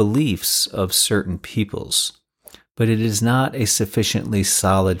in the beliefs of certain peoples, but it is not a sufficiently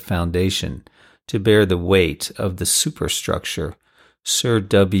solid foundation to bear the weight of the superstructure Sir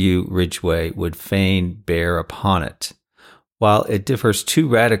W. Ridgway would fain bear upon it, while it differs too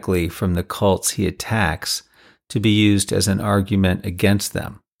radically from the cults he attacks to be used as an argument against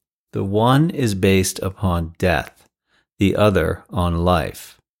them. The one is based upon death, the other on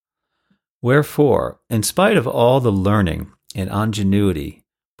life. Wherefore, in spite of all the learning and ingenuity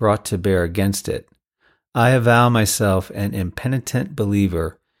brought to bear against it, I avow myself an impenitent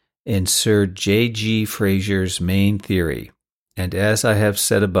believer in Sir J. G. Frazier's main theory, and as I have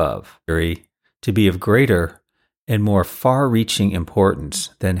said above, theory to be of greater and more far-reaching importance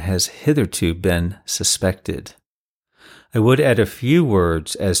than has hitherto been suspected. I would add a few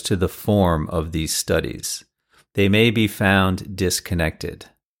words as to the form of these studies. They may be found disconnected.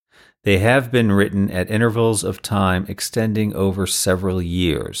 They have been written at intervals of time extending over several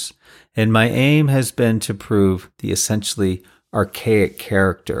years, and my aim has been to prove the essentially archaic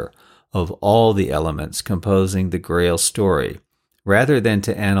character of all the elements composing the Grail story, rather than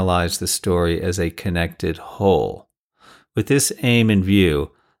to analyze the story as a connected whole. With this aim in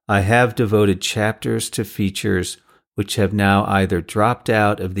view, I have devoted chapters to features which have now either dropped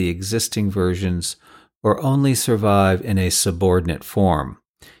out of the existing versions or only survive in a subordinate form,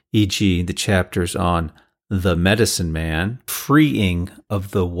 e.g. the chapters on the medicine man, freeing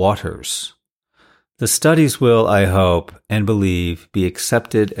of the waters. The studies will, I hope and believe, be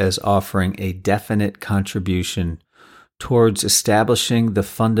accepted as offering a definite contribution towards establishing the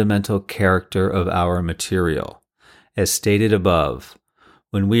fundamental character of our material. As stated above,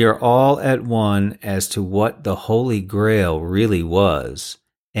 when we are all at one as to what the Holy Grail really was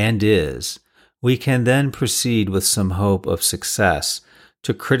and is, we can then proceed with some hope of success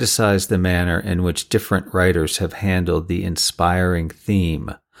to criticize the manner in which different writers have handled the inspiring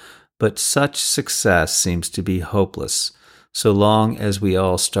theme. But such success seems to be hopeless, so long as we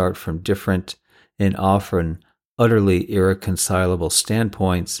all start from different and often utterly irreconcilable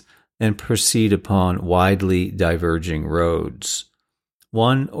standpoints and proceed upon widely diverging roads.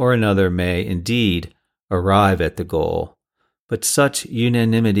 One or another may, indeed, arrive at the goal, but such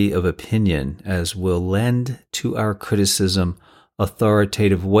unanimity of opinion as will lend to our criticism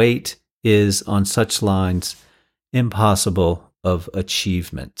authoritative weight is, on such lines, impossible of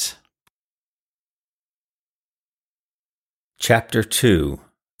achievement. Chapter 2.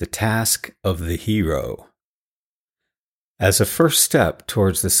 The Task of the Hero. As a first step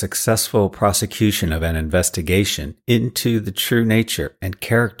towards the successful prosecution of an investigation into the true nature and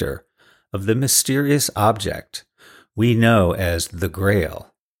character of the mysterious object we know as the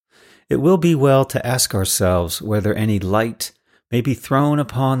Grail, it will be well to ask ourselves whether any light may be thrown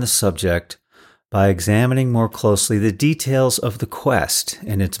upon the subject by examining more closely the details of the quest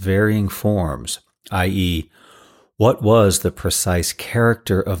in its varying forms, i.e., what was the precise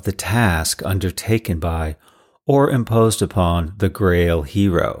character of the task undertaken by or imposed upon the Grail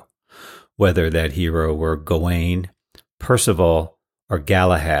hero, whether that hero were Gawain, Percival, or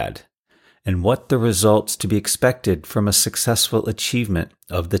Galahad, and what the results to be expected from a successful achievement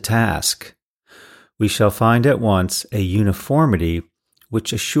of the task. We shall find at once a uniformity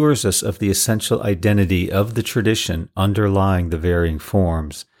which assures us of the essential identity of the tradition underlying the varying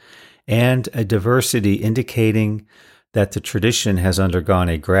forms, and a diversity indicating that the tradition has undergone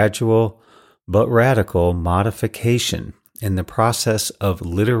a gradual but radical modification in the process of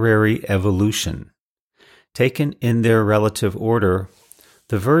literary evolution. Taken in their relative order,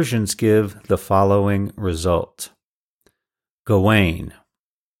 the versions give the following result. Gawain,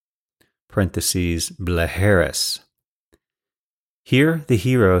 parentheses, Blaharis. Here the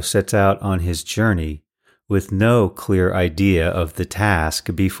hero sets out on his journey with no clear idea of the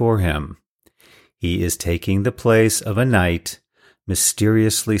task before him. He is taking the place of a knight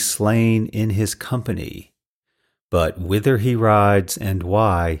mysteriously slain in his company, but whither he rides and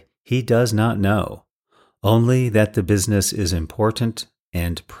why he does not know, only that the business is important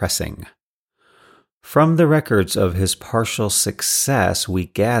and pressing. From the records of his partial success, we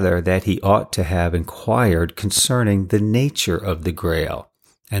gather that he ought to have inquired concerning the nature of the Grail,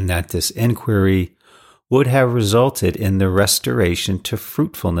 and that this inquiry would have resulted in the restoration to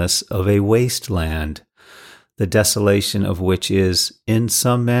fruitfulness of a wasteland, the desolation of which is, in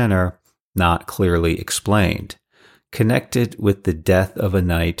some manner, not clearly explained, connected with the death of a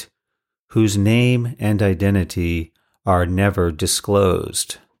knight whose name and identity are never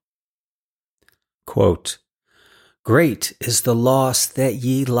disclosed. Quote, "Great is the loss that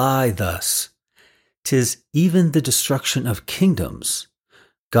ye lie thus. 'Tis even the destruction of kingdoms.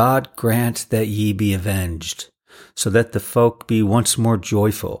 God grant that ye be avenged, so that the folk be once more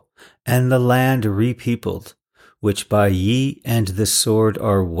joyful, and the land repeopled, which by ye and the sword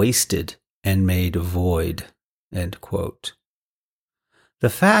are wasted and made void." End quote. The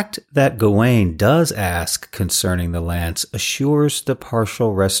fact that Gawain does ask concerning the lance assures the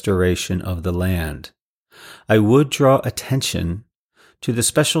partial restoration of the land. I would draw attention to the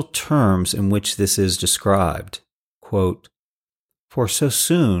special terms in which this is described. Quote, "For so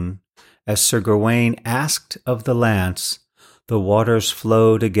soon as Sir Gawain asked of the lance, the waters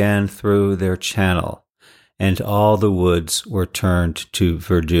flowed again through their channel, and all the woods were turned to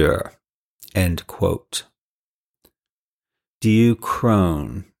verdure." End quote.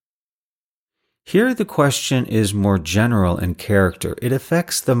 Dieucrone. Here the question is more general in character. It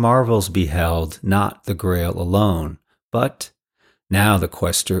affects the marvels beheld, not the Grail alone. But now the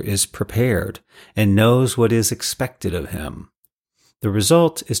quester is prepared and knows what is expected of him. The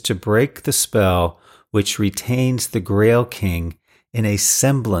result is to break the spell which retains the Grail King in a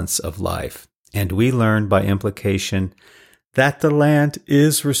semblance of life, and we learn by implication that the land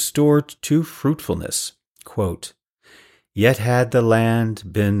is restored to fruitfulness. Quote, "Yet had the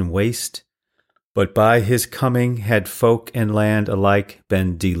land been waste, but by his coming had folk and land alike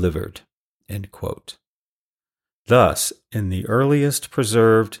been delivered." End quote. Thus, in the earliest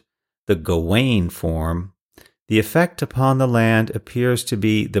preserved, the Gawain form, the effect upon the land appears to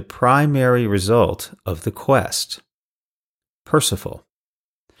be the primary result of the quest. Percival.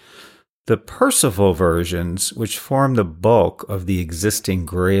 The Percival versions, which form the bulk of the existing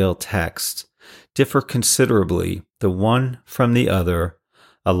Grail text, differ considerably, the one from the other,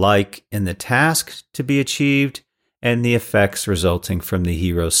 alike in the task to be achieved and the effects resulting from the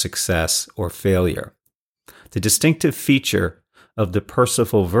hero's success or failure. The distinctive feature of the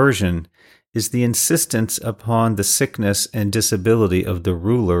Percival version is the insistence upon the sickness and disability of the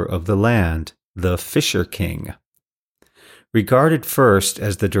ruler of the land, the Fisher King. Regarded first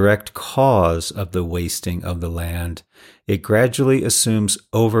as the direct cause of the wasting of the land, it gradually assumes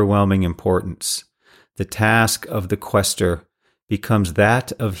overwhelming importance. The task of the quester becomes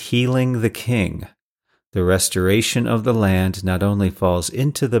that of healing the king. The restoration of the land not only falls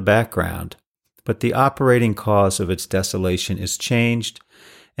into the background, but the operating cause of its desolation is changed,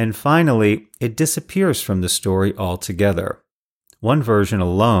 and finally it disappears from the story altogether. One version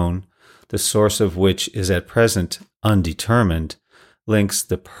alone, the source of which is at present undetermined, links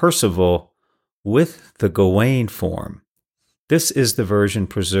the Percival with the Gawain form. This is the version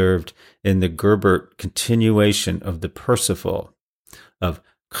preserved in the Gerbert continuation of the Percival of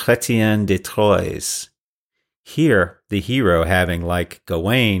Chrétien de Troyes. Here, the hero, having, like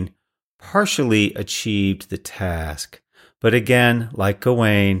Gawain, partially achieved the task, but again, like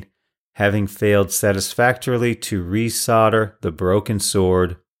Gawain, having failed satisfactorily to resolder the broken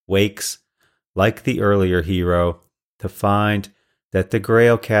sword, wakes, like the earlier hero, to find that the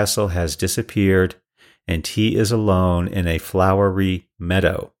Grail Castle has disappeared and he is alone in a flowery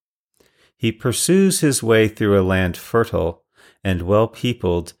meadow. He pursues his way through a land fertile and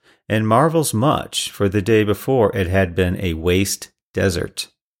well-peopled and marvels much, for the day before it had been a waste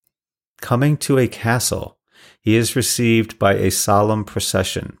desert. Coming to a castle, he is received by a solemn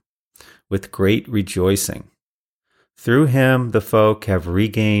procession, with great rejoicing. Through him the folk have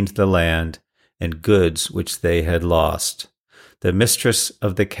regained the land and goods which they had lost. The mistress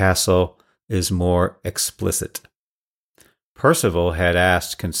of the castle is more explicit. Percival had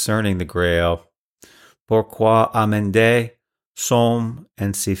asked concerning the Grail, "Pourquoi amender somme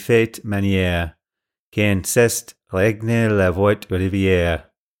en si faite manière, qu'en ceste regne la voie rivière,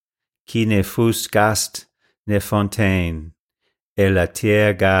 qui ne fût gaste ne fontaine, et la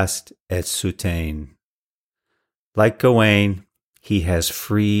terre gaste et souterraine." Like Gawain, he has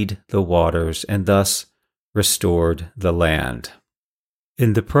freed the waters and thus restored the land.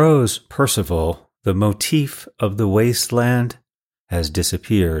 In the prose Percival, the motif of the wasteland has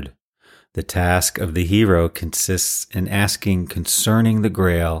disappeared. The task of the hero consists in asking concerning the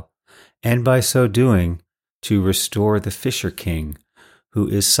Grail, and by so doing, to restore the Fisher King, who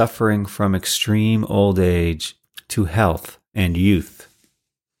is suffering from extreme old age, to health and youth.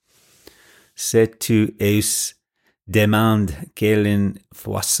 C'est tu eus demande qu'elle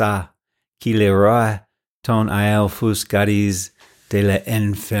foissa qui le roi ton aile fus garis de la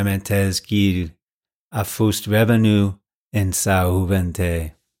infirmités qu'il a fust revenu in sa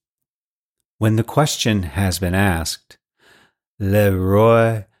juventé. When the question has been asked, le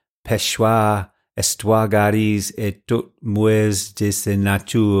roi péchoir estoire garis et tout moues de sa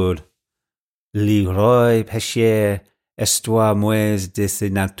nature, le roi pécheur estoire moues de sa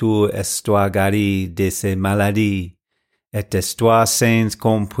nature estoire garis de sa maladie, et estoire sains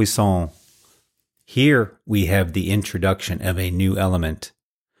comme puissant. Here we have the introduction of a new element,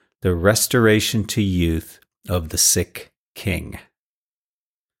 the restoration to youth of the sick king.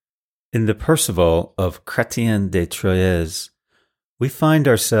 In the Percival of Chrétien de Troyes, we find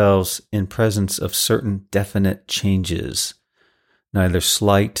ourselves in presence of certain definite changes, neither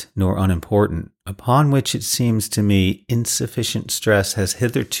slight nor unimportant, upon which it seems to me insufficient stress has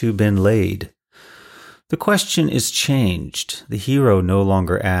hitherto been laid. The question is changed. The hero no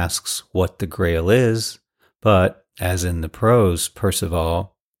longer asks what the Grail is, but, as in the prose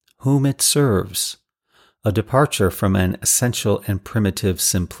Percival, whom it serves. A departure from an essential and primitive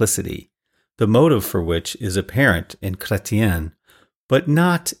simplicity, the motive for which is apparent in Chrétien, but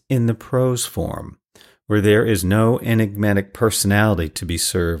not in the prose form, where there is no enigmatic personality to be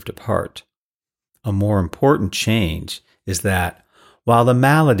served apart. A more important change is that, while the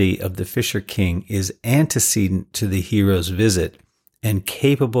malady of the Fisher King is antecedent to the hero's visit and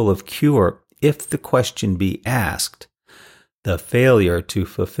capable of cure if the question be asked, the failure to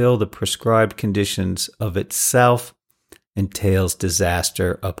fulfill the prescribed conditions of itself entails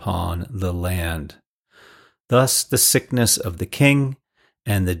disaster upon the land. Thus, the sickness of the king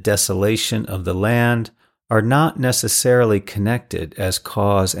and the desolation of the land are not necessarily connected as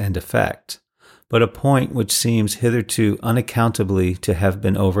cause and effect, but a point which seems hitherto unaccountably to have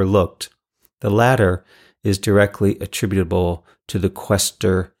been overlooked. The latter is directly attributable to the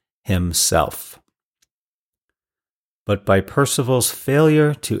questor himself. But by Percival's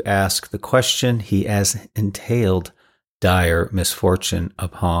failure to ask the question, he has entailed dire misfortune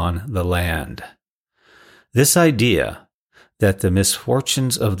upon the land. This idea that the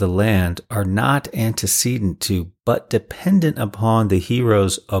misfortunes of the land are not antecedent to, but dependent upon the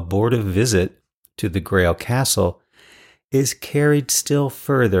hero's abortive visit to the Grail Castle, is carried still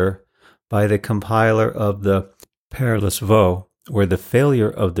further by the compiler of the Perilous Vow, where the failure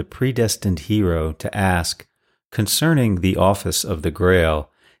of the predestined hero to ask concerning the office of the Grail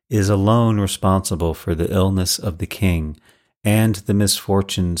is alone responsible for the illness of the king and the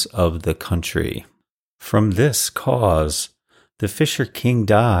misfortunes of the country. From this cause, the Fisher King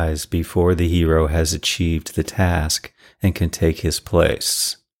dies before the hero has achieved the task and can take his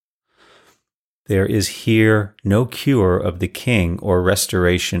place. There is here no cure of the king or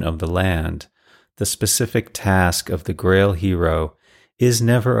restoration of the land. The specific task of the Grail hero is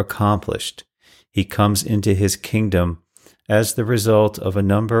never accomplished. He comes into his kingdom as the result of a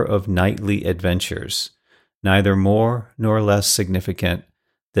number of knightly adventures, neither more nor less significant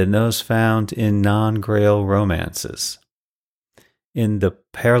than those found in non-Grail romances. In the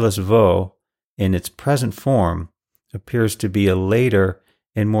Perilous Vow, in its present form, appears to be a later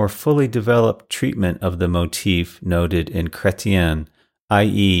and more fully developed treatment of the motif noted in Chrétien,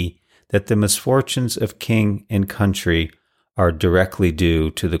 i.e., that the misfortunes of king and country are directly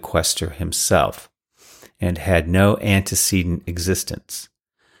due to the questor himself, and had no antecedent existence.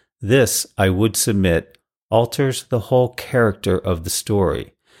 This, I would submit, alters the whole character of the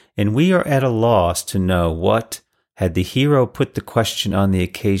story, and we are at a loss to know what, had the hero put the question on the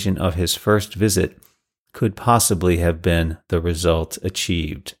occasion of his first visit, could possibly have been the result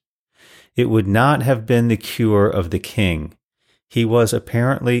achieved. It would not have been the cure of the king. He was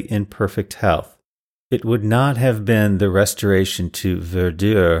apparently in perfect health. It would not have been the restoration to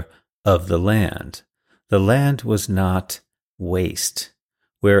verdure of the land. The land was not waste,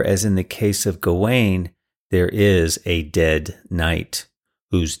 whereas in the case of Gawain, there is a dead knight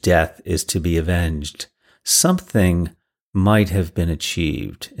whose death is to be avenged. Something might have been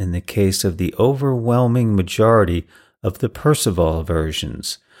achieved in the case of the overwhelming majority of the Percival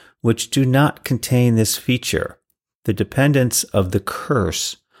versions, which do not contain this feature. The dependence of the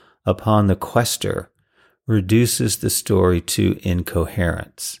curse upon the questor reduces the story to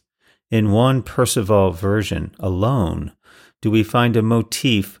incoherence. In one Perceval version alone do we find a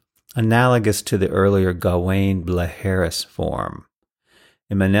motif analogous to the earlier Gawain Blaharis form.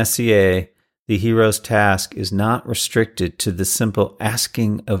 In Manessier, the hero's task is not restricted to the simple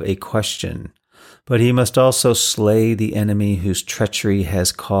asking of a question, but he must also slay the enemy whose treachery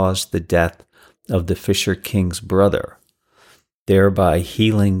has caused the death of the Fisher King's brother, thereby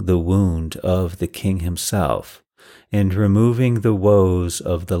healing the wound of the king himself and removing the woes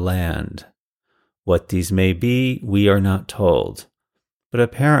of the land. What these may be, we are not told, but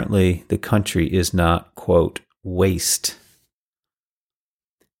apparently the country is not, quote, waste.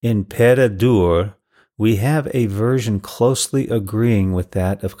 In Peredur, we have a version closely agreeing with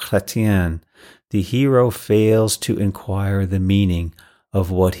that of Chrétien. The hero fails to inquire the meaning of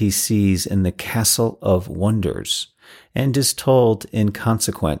what he sees in the Castle of Wonders, and is told in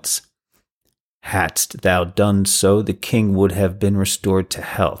consequence, "Hadst thou done so, the king would have been restored to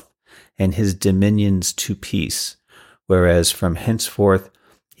health, and his dominions to peace, whereas from henceforth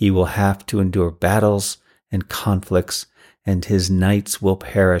he will have to endure battles and conflicts, and his knights will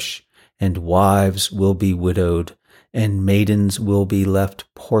perish, and wives will be widowed, and maidens will be left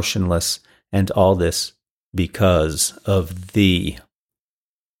portionless, and all this because of thee."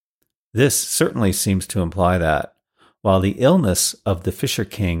 This certainly seems to imply that, while the illness of the Fisher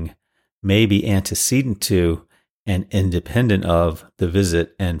King may be antecedent to and independent of the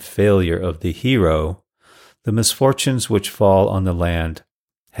visit and failure of the hero, the misfortunes which fall on the land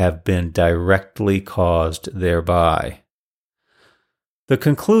have been directly caused thereby. The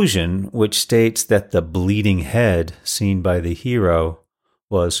conclusion, which states that the bleeding head seen by the hero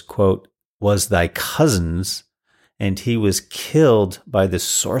was, quote, was thy cousin's, and he was killed by the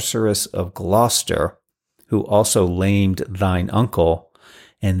sorceress of Gloucester, who also lamed thine uncle,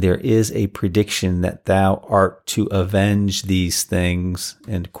 and there is a prediction that thou art to avenge these things,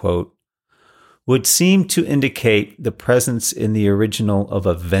 end quote, would seem to indicate the presence in the original of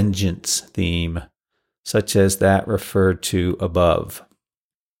a vengeance theme, such as that referred to above.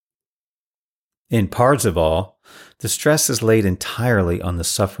 In Parzival, the stress is laid entirely on the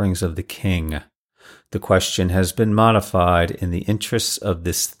sufferings of the king. The question has been modified in the interests of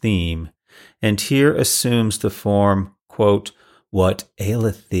this theme, and here assumes the form, quote, "What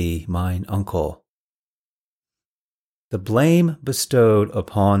aileth thee, mine uncle?" The blame bestowed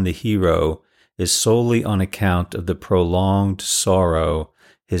upon the hero is solely on account of the prolonged sorrow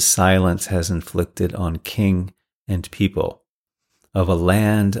his silence has inflicted on king and people. Of a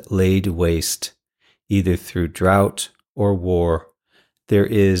land laid waste, either through drought or war, there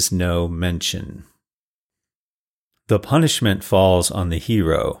is no mention. The punishment falls on the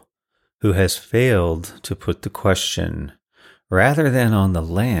hero, who has failed to put the question, rather than on the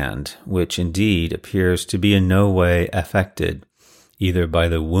land, which indeed appears to be in no way affected, either by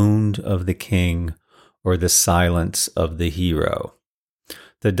the wound of the king or the silence of the hero.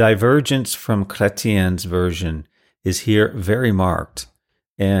 The divergence from Chrétien's version is here very marked,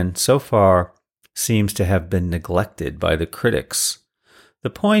 and so far seems to have been neglected by the critics. The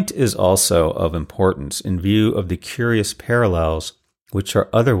point is also of importance in view of the curious parallels which are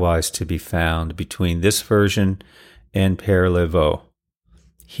otherwise to be found between this version and Père Lévaux.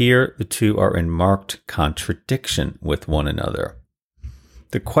 Here the two are in marked contradiction with one another.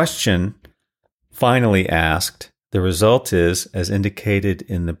 The question finally asked, the result is, as indicated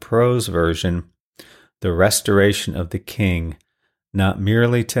in the prose version, the restoration of the king, not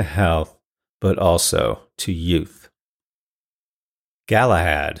merely to health, but also to youth.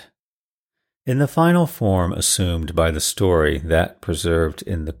 Galahad. In the final form assumed by the story, that preserved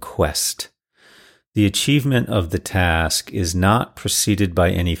in the quest, the achievement of the task is not preceded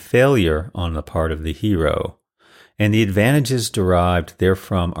by any failure on the part of the hero, and the advantages derived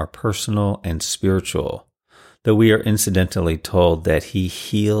therefrom are personal and spiritual, though we are incidentally told that he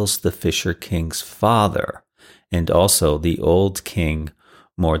heals the Fisher King's father, and also the old king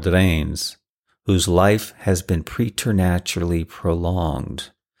Mordrains, whose life has been preternaturally prolonged.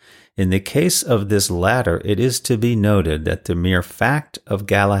 In the case of this latter, it is to be noted that the mere fact of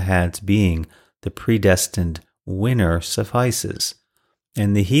Galahad's being the predestined winner suffices,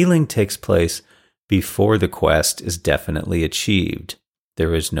 and the healing takes place before the quest is definitely achieved.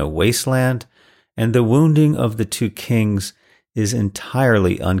 There is no wasteland, and the wounding of the two kings is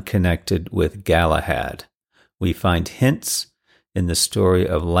entirely unconnected with Galahad. We find hints in the story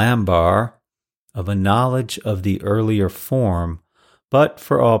of Lambar of a knowledge of the earlier form, but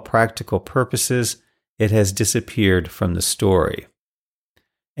for all practical purposes, it has disappeared from the story.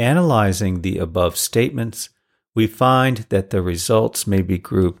 Analyzing the above statements, we find that the results may be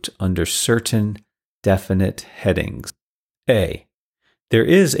grouped under certain definite headings. A. There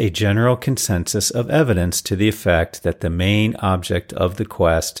is a general consensus of evidence to the effect that the main object of the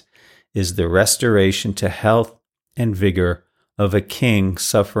quest is the restoration to health and vigor of a king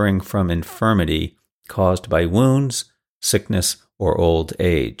suffering from infirmity caused by wounds, sickness, or old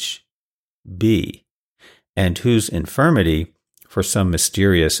age. B. And whose infirmity, for some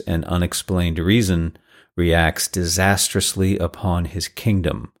mysterious and unexplained reason, reacts disastrously upon his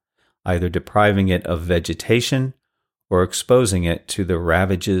kingdom, either depriving it of vegetation or exposing it to the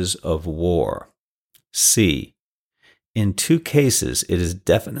ravages of war. C. In 2 cases, it is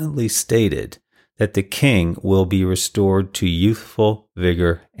definitely stated that the king will be restored to youthful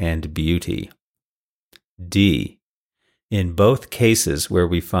vigor and beauty. D. In both cases where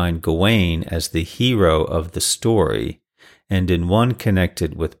we find Gawain as the hero of the story, and in one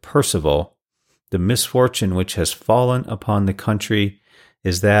connected with Percival, the misfortune which has fallen upon the country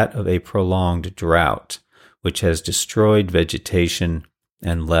is that of a prolonged drought, which has destroyed vegetation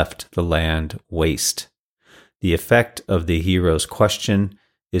and left the land waste. The effect of the hero's question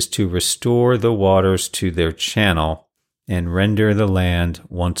is to restore the waters to their channel and render the land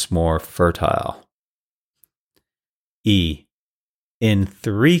once more fertile. E. In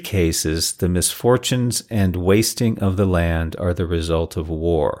 3 cases, the misfortunes and wasting of the land are the result of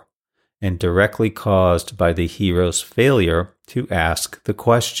war, and directly caused by the hero's failure to ask the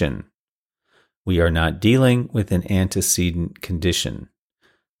question. We are not dealing with an antecedent condition.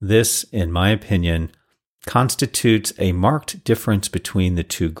 This, in my opinion, constitutes a marked difference between the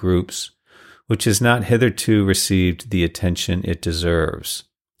 2 groups, which has not hitherto received the attention it deserves.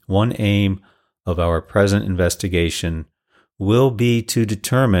 One aim of our present investigation will be to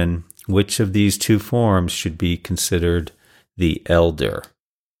determine which of these 2 forms should be considered the elder.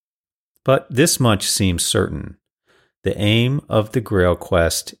 But this much seems certain. The aim of the Grail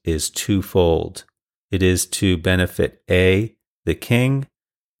quest is twofold. It is to benefit A, the king,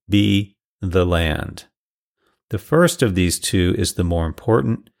 B, the land. The first of these 2 is the more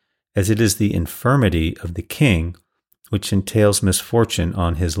important, as it is the infirmity of the king which entails misfortune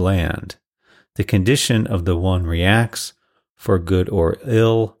on his land. The condition of the one reacts, for good or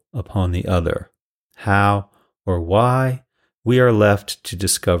ill, upon the other. How or why, we are left to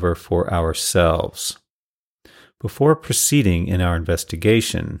discover for ourselves. Before proceeding in our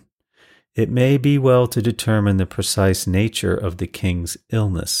investigation, it may be well to determine the precise nature of the king's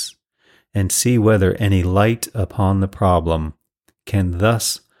illness, and see whether any light upon the problem can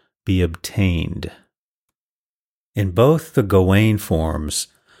thus be obtained. In both the Gawain forms,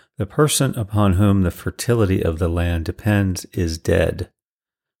 the person upon whom the fertility of the land depends is dead,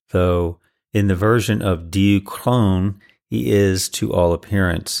 though in the version of Diucron he is, to all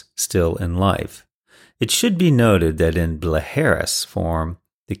appearance, still in life. It should be noted that in Bleharis' form,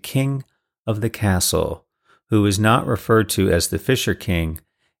 the king of the castle, who is not referred to as the Fisher King,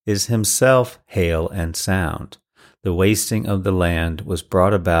 is himself hale and sound. The wasting of the land was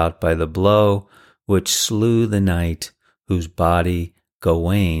brought about by the blow which slew the knight whose body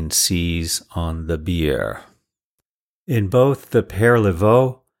Gawain sees on the bier. In both the Père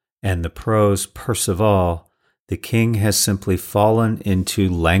Lévaux and the prose Perceval, the king has simply fallen into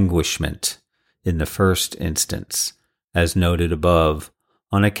languishment in the first instance, as noted above,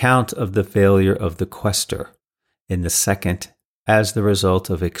 on account of the failure of the quester; in the second, as the result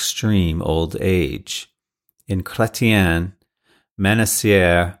of extreme old age. In Chrétien,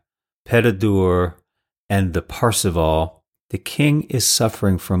 Manassière, Péredur, and the Parseval, the king is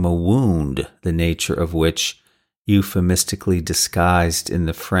suffering from a wound, the nature of which, euphemistically disguised in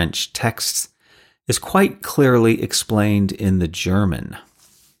the French texts, is quite clearly explained in the German.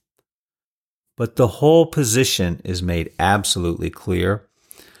 But the whole position is made absolutely clear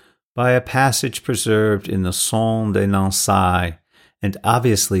by a passage preserved in the Son de Nancy and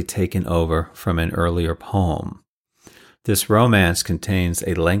obviously taken over from an earlier poem. This romance contains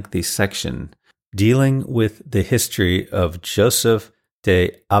a lengthy section dealing with the history of Joseph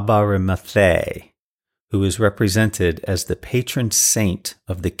de Arimathea, who is represented as the patron saint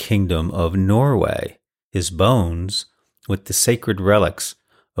of the kingdom of Norway. His bones, with the sacred relics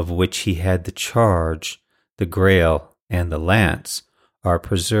of which he had the charge, the Grail and the lance, are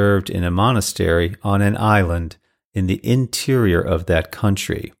preserved in a monastery on an island in the interior of that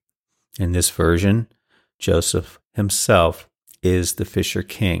country. In this version, Joseph himself is the Fisher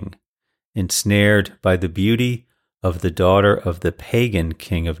King, ensnared by the beauty of the daughter of the pagan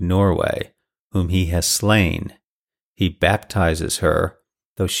king of Norway, whom he has slain. He baptizes her,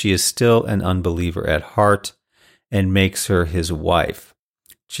 though she is still an unbeliever at heart, and makes her his wife,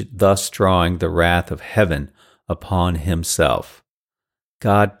 thus drawing the wrath of heaven upon himself.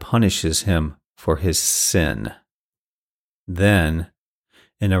 God punishes him for his sin. Then,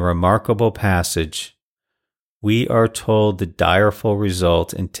 in a remarkable passage, we are told the direful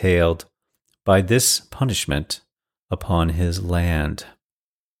result entailed by this punishment upon his land.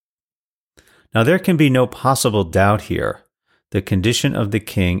 Now, there can be no possible doubt here. The condition of the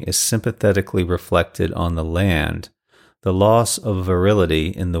king is sympathetically reflected on the land. The loss of virility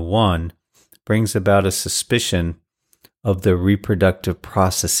in the one brings about a suspicion of the reproductive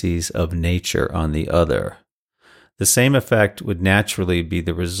processes of nature on the other. The same effect would naturally be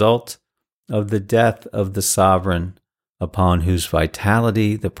the result of the death of the sovereign upon whose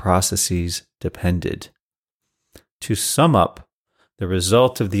vitality the processes depended. To sum up the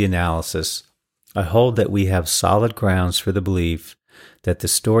result of the analysis, I hold that we have solid grounds for the belief that the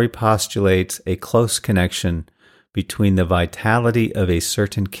story postulates a close connection between the vitality of a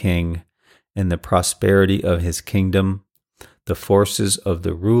certain king and the prosperity of his kingdom, the forces of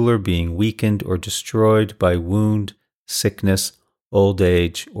the ruler being weakened or destroyed by wound, sickness, old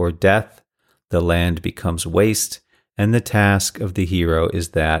age, or death, the land becomes waste, and the task of the hero is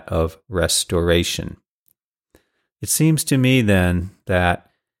that of restoration. It seems to me, then, that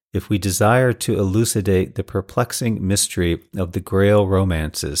if we desire to elucidate the perplexing mystery of the Grail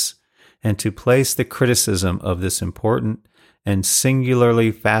romances, and to place the criticism of this important and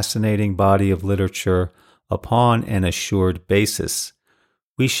singularly fascinating body of literature upon an assured basis,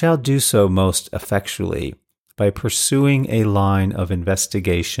 we shall do so most effectually by pursuing a line of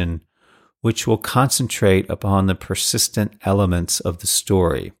investigation which will concentrate upon the persistent elements of the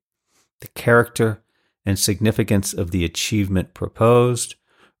story, the character and significance of the achievement proposed,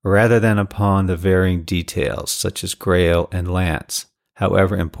 rather than upon the varying details such as Grail and Lance,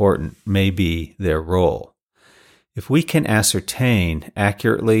 however important may be their role. If we can ascertain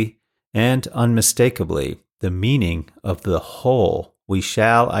accurately and unmistakably the meaning of the whole, we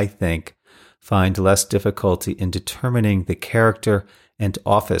shall, I think, find less difficulty in determining the character and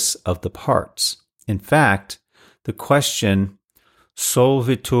office of the parts. In fact, the question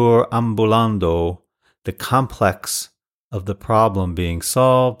solvitur ambulando, the complex of the problem being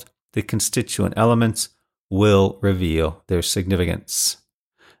solved, the constituent elements, will reveal their significance.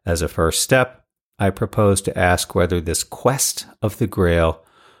 As a first step, I propose to ask whether this quest of the Grail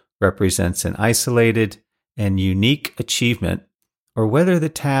represents an isolated and unique achievement, or whether the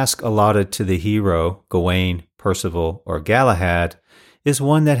task allotted to the hero, Gawain, Percival, or Galahad, is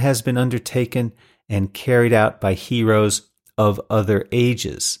one that has been undertaken and carried out by heroes of other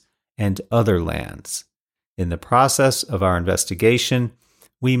ages and other lands. In the process of our investigation,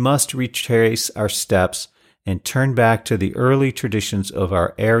 we must retrace our steps and turn back to the early traditions of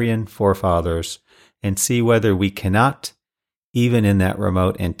our Aryan forefathers and see whether we cannot, even in that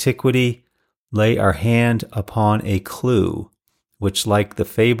remote antiquity, lay our hand upon a clue which, like the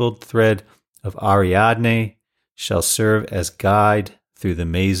fabled thread of Ariadne, shall serve as guide through the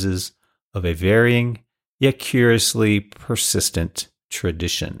mazes of a varying yet curiously persistent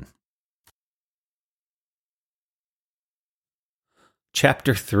tradition.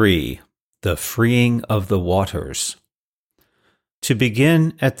 Chapter 3: The Freeing of the Waters. To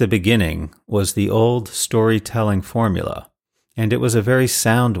begin at the beginning was the old storytelling formula, and it was a very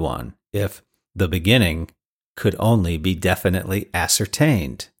sound one if the beginning could only be definitely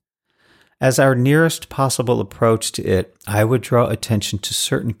ascertained. As our nearest possible approach to it, I would draw attention to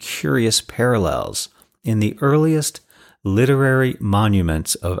certain curious parallels in the earliest literary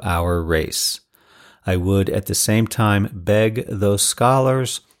monuments of our race. I would at the same time beg those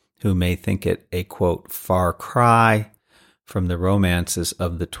scholars who may think it a, quote, far cry from the romances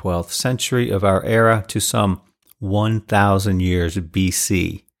of the 12th century of our era to some 1,000 years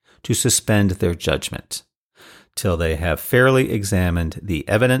BC to suspend their judgment, till they have fairly examined the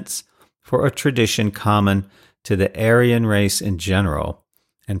evidence for a tradition common to the Aryan race in general,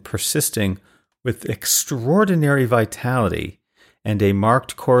 and persisting with extraordinary vitality and a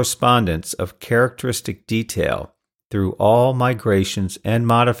marked correspondence of characteristic detail through all migrations and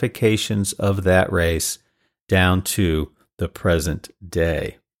modifications of that race down to the present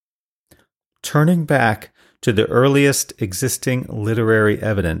day. Turning back to the earliest existing literary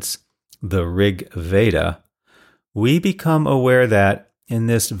evidence, the Rig Veda, we become aware that in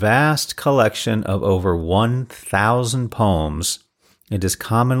this vast collection of over 1,000 poems, it is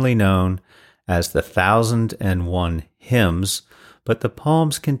commonly known as the 1,001 hymns, but the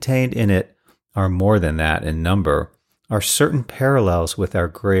poems contained in it are more than that in number, are certain parallels with our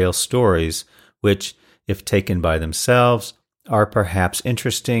Grail stories, which, if taken by themselves, are perhaps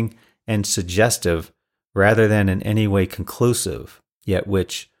interesting and suggestive rather than in any way conclusive, yet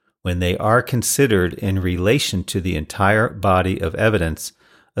which, when they are considered in relation to the entire body of evidence,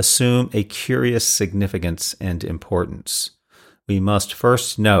 assume a curious significance and importance. we must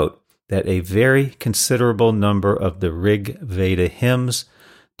first note that a very considerable number of the Rig Veda hymns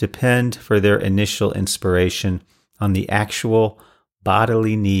depend for their initial inspiration on the actual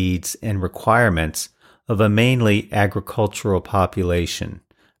bodily needs and requirements of a mainly agricultural population,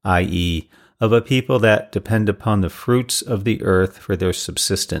 i.e., of a people that depend upon the fruits of the earth for their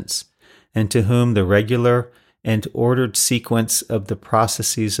subsistence, and to whom the regular and ordered sequence of the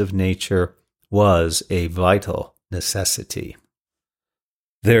processes of nature was a vital necessity.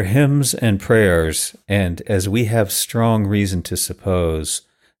 Their hymns and prayers, and as we have strong reason to suppose,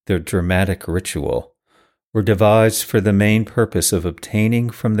 their dramatic ritual, were devised for the main purpose of obtaining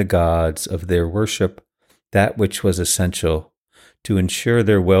from the gods of their worship that which was essential to ensure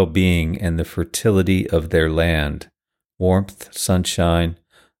their well-being and the fertility of their land, warmth, sunshine,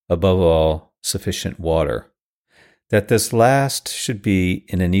 above all, sufficient water. That this last should be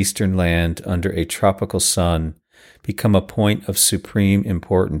in an eastern land under a tropical sun become a point of supreme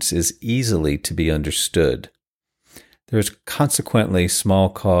importance is easily to be understood. There is consequently small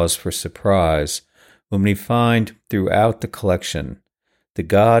cause for surprise when we find throughout the collection the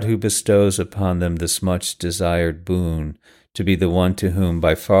God who bestows upon them this much desired boon to be the one to whom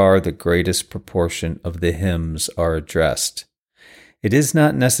by far the greatest proportion of the hymns are addressed. It is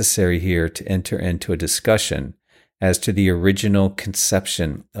not necessary here to enter into a discussion as to the original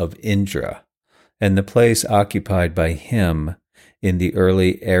conception of Indra and the place occupied by him in the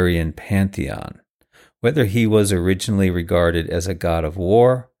early Aryan pantheon, whether he was originally regarded as a god of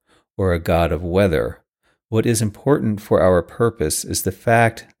war or a god of weather. What is important for our purpose is the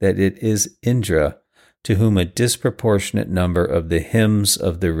fact that it is Indra to whom a disproportionate number of the hymns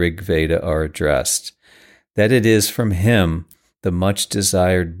of the Rig Veda are addressed, that it is from him the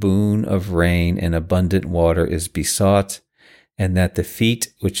much-desired boon of rain and abundant water is besought, and that the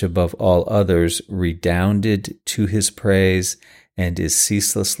feet which above all others redounded to his praise and is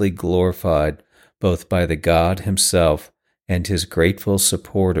ceaselessly glorified both by the God himself and his grateful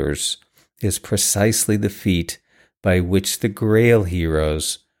supporters is precisely the feat by which the Grail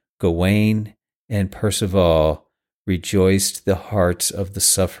heroes, Gawain and Percival, rejoiced the hearts of the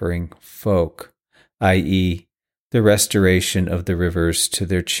suffering folk, i.e., the restoration of the rivers to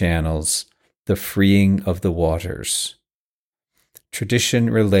their channels, the freeing of the waters. Tradition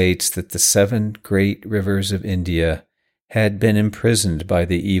relates that the 7 great rivers of India had been imprisoned by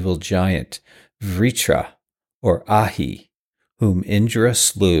the evil giant Vritra, or Ahi, whom Indra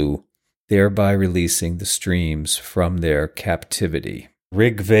slew, thereby releasing the streams from their captivity.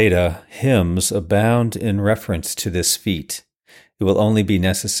 Rig Veda hymns abound in reference to this feat. It will only be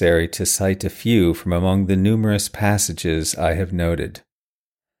necessary to cite a few from among the numerous passages I have noted.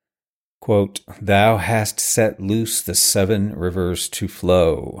 Quote, "Thou hast set loose the 7 rivers to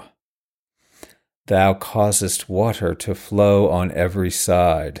flow. Thou causest water to flow on every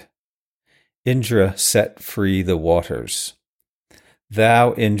side. Indra set free the waters.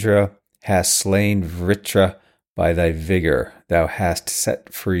 Thou, Indra, hast slain Vritra by thy vigor. Thou hast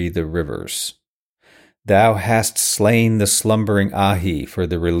set free the rivers. Thou hast slain the slumbering Ahi for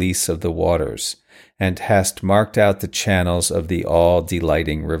the release of the waters, and hast marked out the channels of the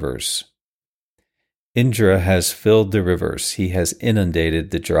all-delighting rivers. Indra has filled the rivers. He has inundated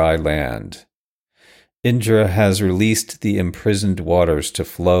the dry land. Indra has released the imprisoned waters to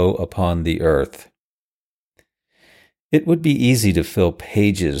flow upon the earth." It would be easy to fill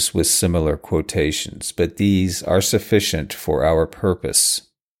pages with similar quotations, but these are sufficient for our purpose.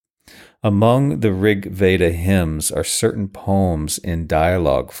 Among the Rig Veda hymns are certain poems in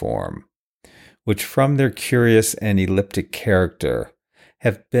dialogue form, which from their curious and elliptic character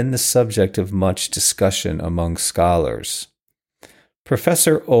have been the subject of much discussion among scholars.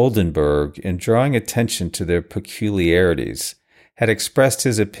 Professor Oldenburg, in drawing attention to their peculiarities, had expressed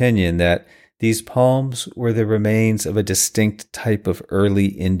his opinion that these poems were the remains of a distinct type of early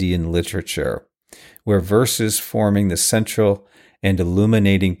Indian literature, where verses forming the central and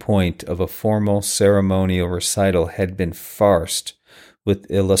illuminating point of a formal ceremonial recital had been farced with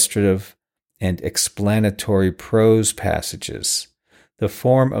illustrative and explanatory prose passages, the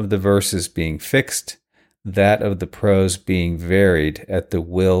form of the verses being fixed, that of the prose being varied at the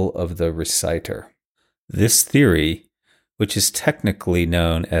will of the reciter. This theory, which is technically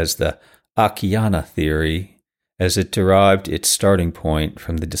known as the Akhyana theory, as it derived its starting point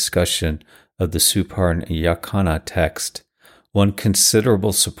from the discussion of the Suparnayakana text, won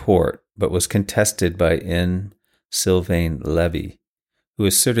considerable support, but was contested by N. Sylvain Levy, who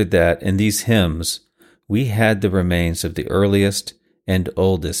asserted that in these hymns we had the remains of the earliest and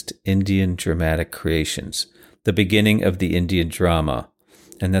oldest Indian dramatic creations, the beginning of the Indian drama,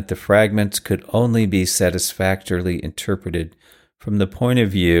 and that the fragments could only be satisfactorily interpreted from the point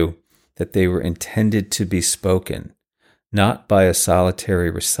of view that they were intended to be spoken, not by a solitary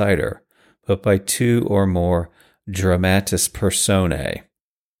reciter, but by two or more dramatis personae.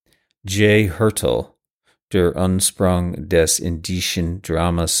 J. Hertel, Der Ursprung des indischen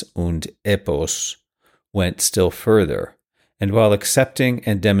Dramas und Epos, went still further, and while accepting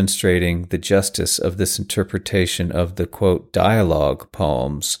and demonstrating the justice of this interpretation of the, quote, dialogue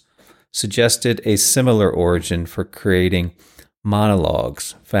poems, suggested a similar origin for creating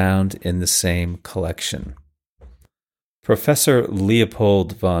monologues found in the same collection. Professor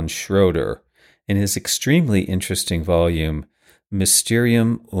Leopold von Schroeder, in his extremely interesting volume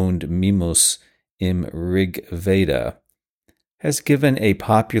Mysterium und Mimus im Rig Veda, has given a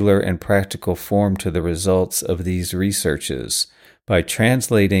popular and practical form to the results of these researches by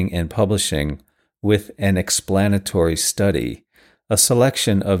translating and publishing, with an explanatory study, a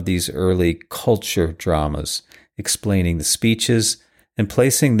selection of these early culture dramas, explaining the speeches and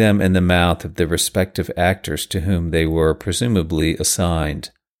placing them in the mouth of the respective actors to whom they were presumably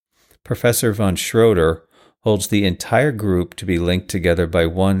assigned. Professor von Schroeder holds the entire group to be linked together by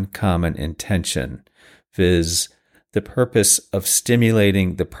one common intention, viz., the purpose of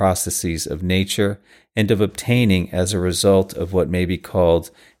stimulating the processes of nature and of obtaining, as a result of what may be called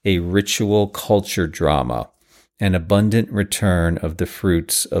a ritual culture drama, an abundant return of the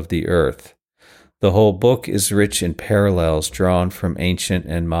fruits of the earth. The whole book is rich in parallels drawn from ancient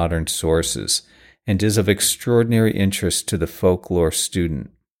and modern sources, and is of extraordinary interest to the folklore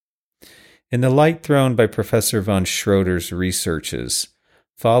student. In the light thrown by Professor von Schroeder's researches,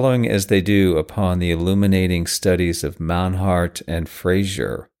 following as they do upon the illuminating studies of Mannhardt and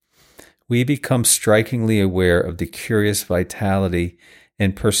Fraser, we become strikingly aware of the curious vitality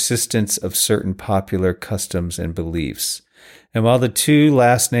and persistence of certain popular customs and beliefs. And while the two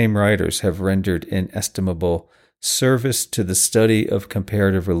last-name writers have rendered inestimable service to the study of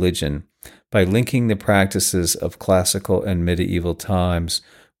comparative religion by linking the practices of classical and medieval times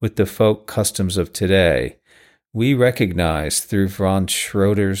with the folk customs of today, we recognize through von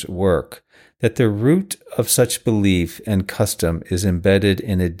Schroeder's work that the root of such belief and custom is embedded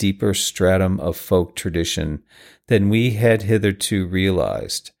in a deeper stratum of folk tradition than we had hitherto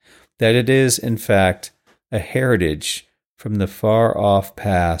realized, that it is, in fact, a heritage from the far-off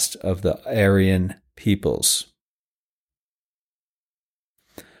past of the Aryan peoples.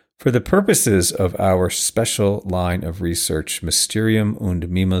 For the purposes of our special line of research, Mysterium und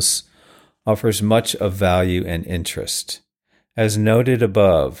Mimus offers much of value and interest. As noted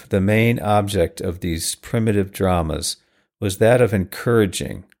above, the main object of these primitive dramas was that of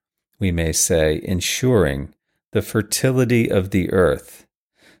encouraging, we may say, ensuring, the fertility of the earth.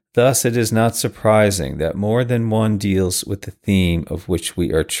 Thus, it is not surprising that more than one deals with the theme of which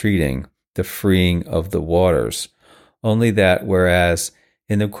we are treating, the freeing of the waters, only that whereas,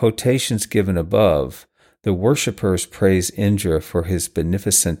 in the quotations given above, the worshippers praise Indra for his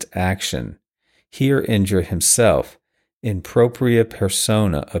beneficent action, here Indra himself, in propria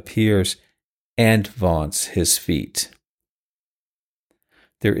persona, appears and vaunts his feat.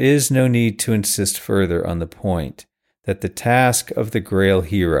 There is no need to insist further on the point that the task of the Grail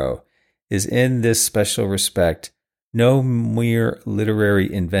hero is in this special respect no mere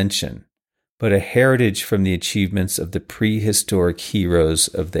literary invention, but a heritage from the achievements of the prehistoric heroes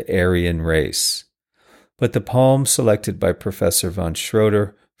of the Aryan race. But the poems selected by Professor von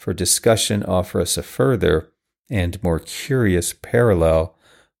Schroeder for discussion offer us a further and more curious parallel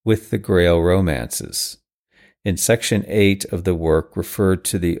with the Grail romances. In Section 8 of the work referred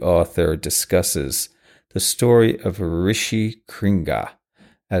to, the author discusses the story of Rishi Kringa,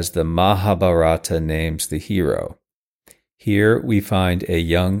 as the Mahabharata names the hero. Here we find a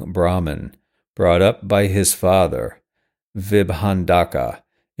young Brahmin brought up by his father, Vibhandaka,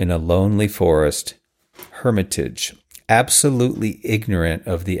 in a lonely forest hermitage, absolutely ignorant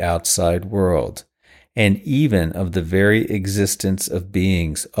of the outside world, and even of the very existence of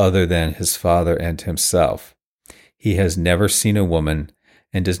beings other than his father and himself. He has never seen a woman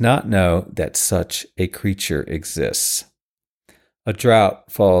and does not know that such a creature exists. A drought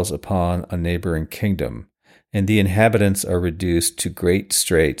falls upon a neighboring kingdom, and the inhabitants are reduced to great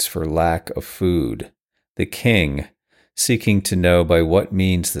straits for lack of food. The king, seeking to know by what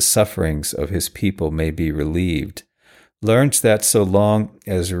means the sufferings of his people may be relieved, learns that so long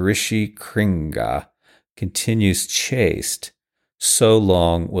as Rishi Kringa continues chaste, so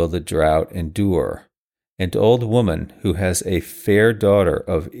long will the drought endure. An old woman who has a fair daughter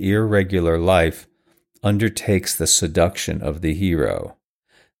of irregular life undertakes the seduction of the hero.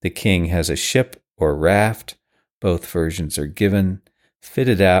 The king has a ship or raft, both versions are given,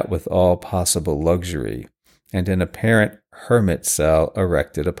 fitted out with all possible luxury, and an apparent hermit cell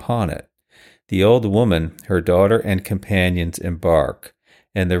erected upon it. The old woman, her daughter, and companions embark,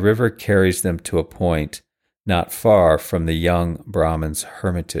 and the river carries them to a point not far from the young Brahmin's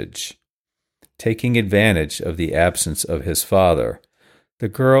hermitage. Taking advantage of the absence of his father, the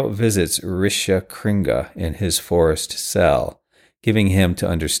girl visits Risha Kringa in his forest cell, giving him to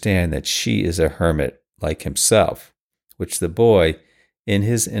understand that she is a hermit like himself, which the boy, in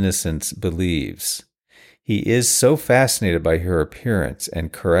his innocence, believes. He is so fascinated by her appearance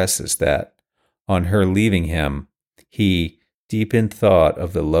and caresses that, on her leaving him, he, deep in thought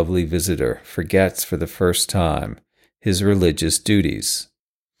of the lovely visitor, forgets for the first time his religious duties.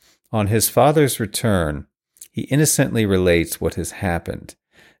 On his father's return, he innocently relates what has happened,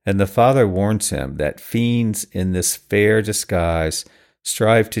 and the father warns him that fiends in this fair disguise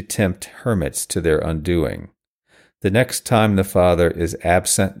strive to tempt hermits to their undoing. The next time the father is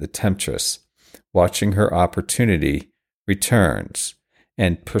absent, the temptress, watching her opportunity, returns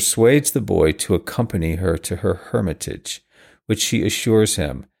and persuades the boy to accompany her to her hermitage, which she assures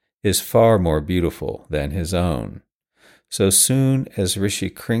him is far more beautiful than his own. So soon as Rishi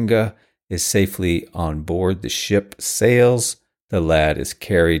Kringa is safely on board the ship sails, the lad is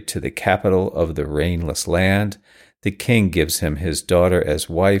carried to the capital of the rainless land. The king gives him his daughter as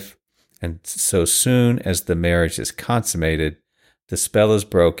wife, and so soon as the marriage is consummated, the spell is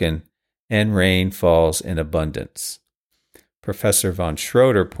broken and rain falls in abundance. Professor von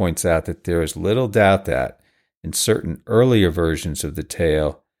Schroeder points out that there is little doubt that, in certain earlier versions of the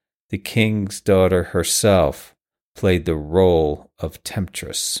tale, the king's daughter herself played the role of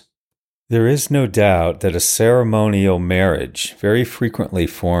temptress. There is no doubt that a ceremonial marriage very frequently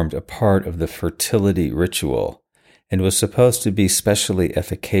formed a part of the fertility ritual and was supposed to be specially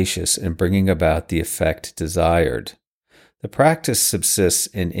efficacious in bringing about the effect desired. The practice subsists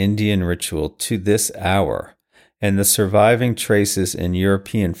in Indian ritual to this hour, and the surviving traces in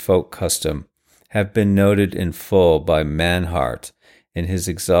European folk custom have been noted in full by Manhart in his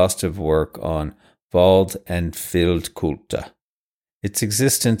exhaustive work on Wald- and Wildkulte. Its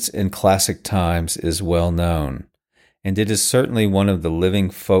existence in classic times is well known, and it is certainly one of the living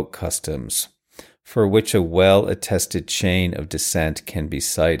folk customs for which a well-attested chain of descent can be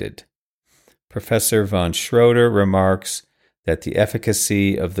cited. Professor von Schroeder remarks that the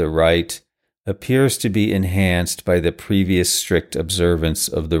efficacy of the rite appears to be enhanced by the previous strict observance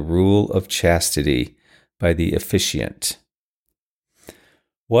of the rule of chastity by the officiant.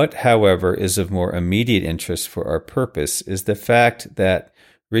 What, however, is of more immediate interest for our purpose is the fact that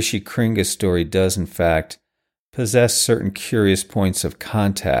Rishi Kringa's story does, in fact, possess certain curious points of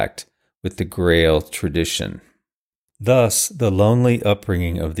contact with the Grail tradition. Thus, the lonely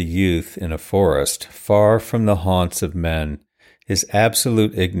upbringing of the youth in a forest, far from the haunts of men, his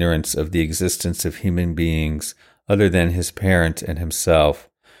absolute ignorance of the existence of human beings other than his parent and himself,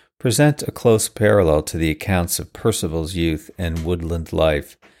 present a close parallel to the accounts of Percival's youth and woodland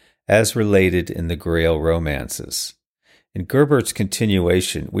life, as related in the Grail romances. In Gerbert's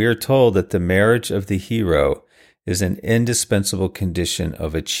continuation, we are told that the marriage of the hero is an indispensable condition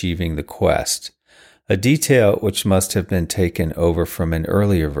of achieving the quest, a detail which must have been taken over from an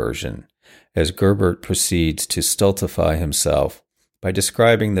earlier version, as Gerbert proceeds to stultify himself by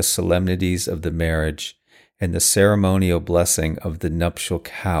describing the solemnities of the marriage and the ceremonial blessing of the nuptial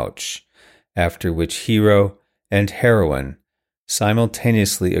couch, after which hero and heroine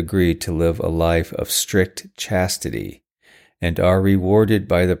simultaneously agree to live a life of strict chastity, and are rewarded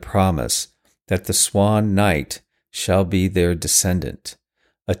by the promise that the swan knight shall be their descendant,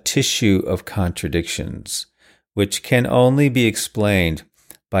 a tissue of contradictions, which can only be explained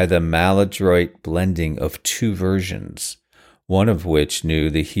by the maladroit blending of two versions, one of which knew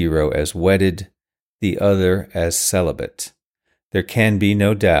the hero as wedded, the other as celibate. There can be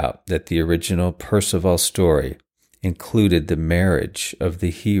no doubt that the original Percival story included the marriage of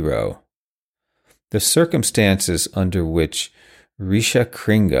the hero. The circumstances under which Risha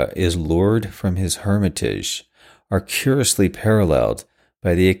Kringa is lured from his hermitage are curiously paralleled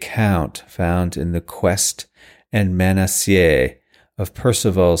by the account found in the Quest and Manasseh of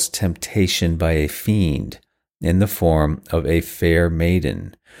Percival's temptation by a fiend in the form of a fair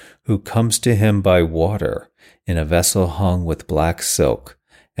maiden, who comes to him by water in a vessel hung with black silk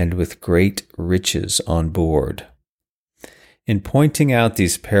and with great riches on board. In pointing out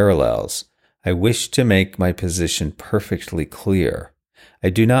these parallels, I wish to make my position perfectly clear. I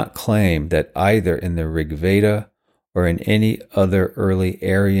do not claim that either in the Rig Veda or in any other early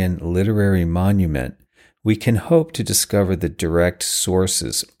Aryan literary monument we can hope to discover the direct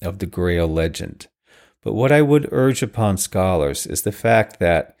sources of the Grail legend. But what I would urge upon scholars is the fact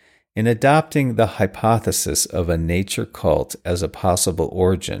that, In adopting the hypothesis of a nature cult as a possible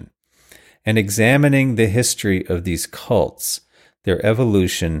origin, and examining the history of these cults, their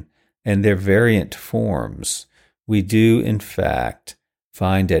evolution, and their variant forms, we do, in fact,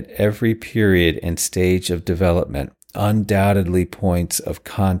 find at every period and stage of development undoubtedly points of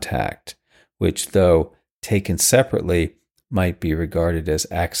contact, which, though taken separately, might be regarded as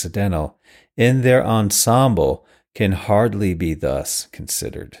accidental, in their ensemble can hardly be thus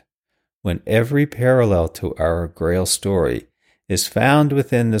considered. When every parallel to our Grail story is found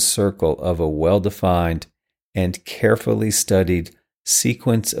within the circle of a well-defined and carefully studied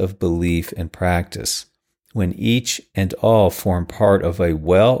sequence of belief and practice, when each and all form part of a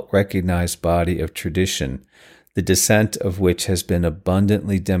well-recognized body of tradition, the descent of which has been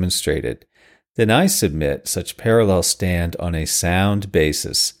abundantly demonstrated, then I submit such parallels stand on a sound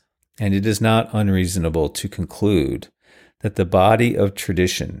basis, and it is not unreasonable to conclude that the body of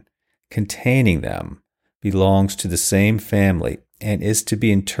tradition containing them belongs to the same family and is to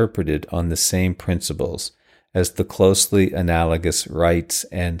be interpreted on the same principles as the closely analogous rites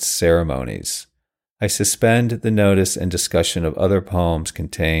and ceremonies. I suspend the notice and discussion of other poems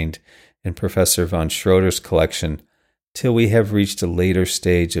contained in Professor von Schroeder's collection till we have reached a later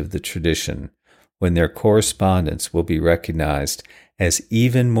stage of the tradition, when their correspondence will be recognized as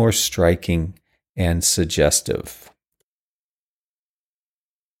even more striking and suggestive.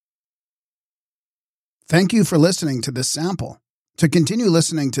 Thank you for listening to this sample. To continue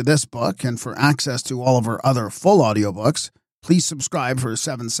listening to this book and for access to all of our other full audiobooks, please subscribe for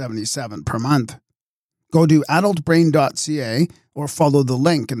 $7.77 per month. Go to adultbrain.ca or follow the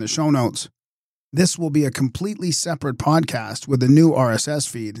link in the show notes. This will be a completely separate podcast with a new RSS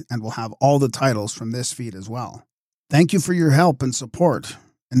feed and will have all the titles from this feed as well. Thank you for your help and support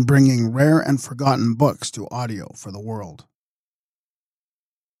in bringing rare and forgotten books to audio for the world.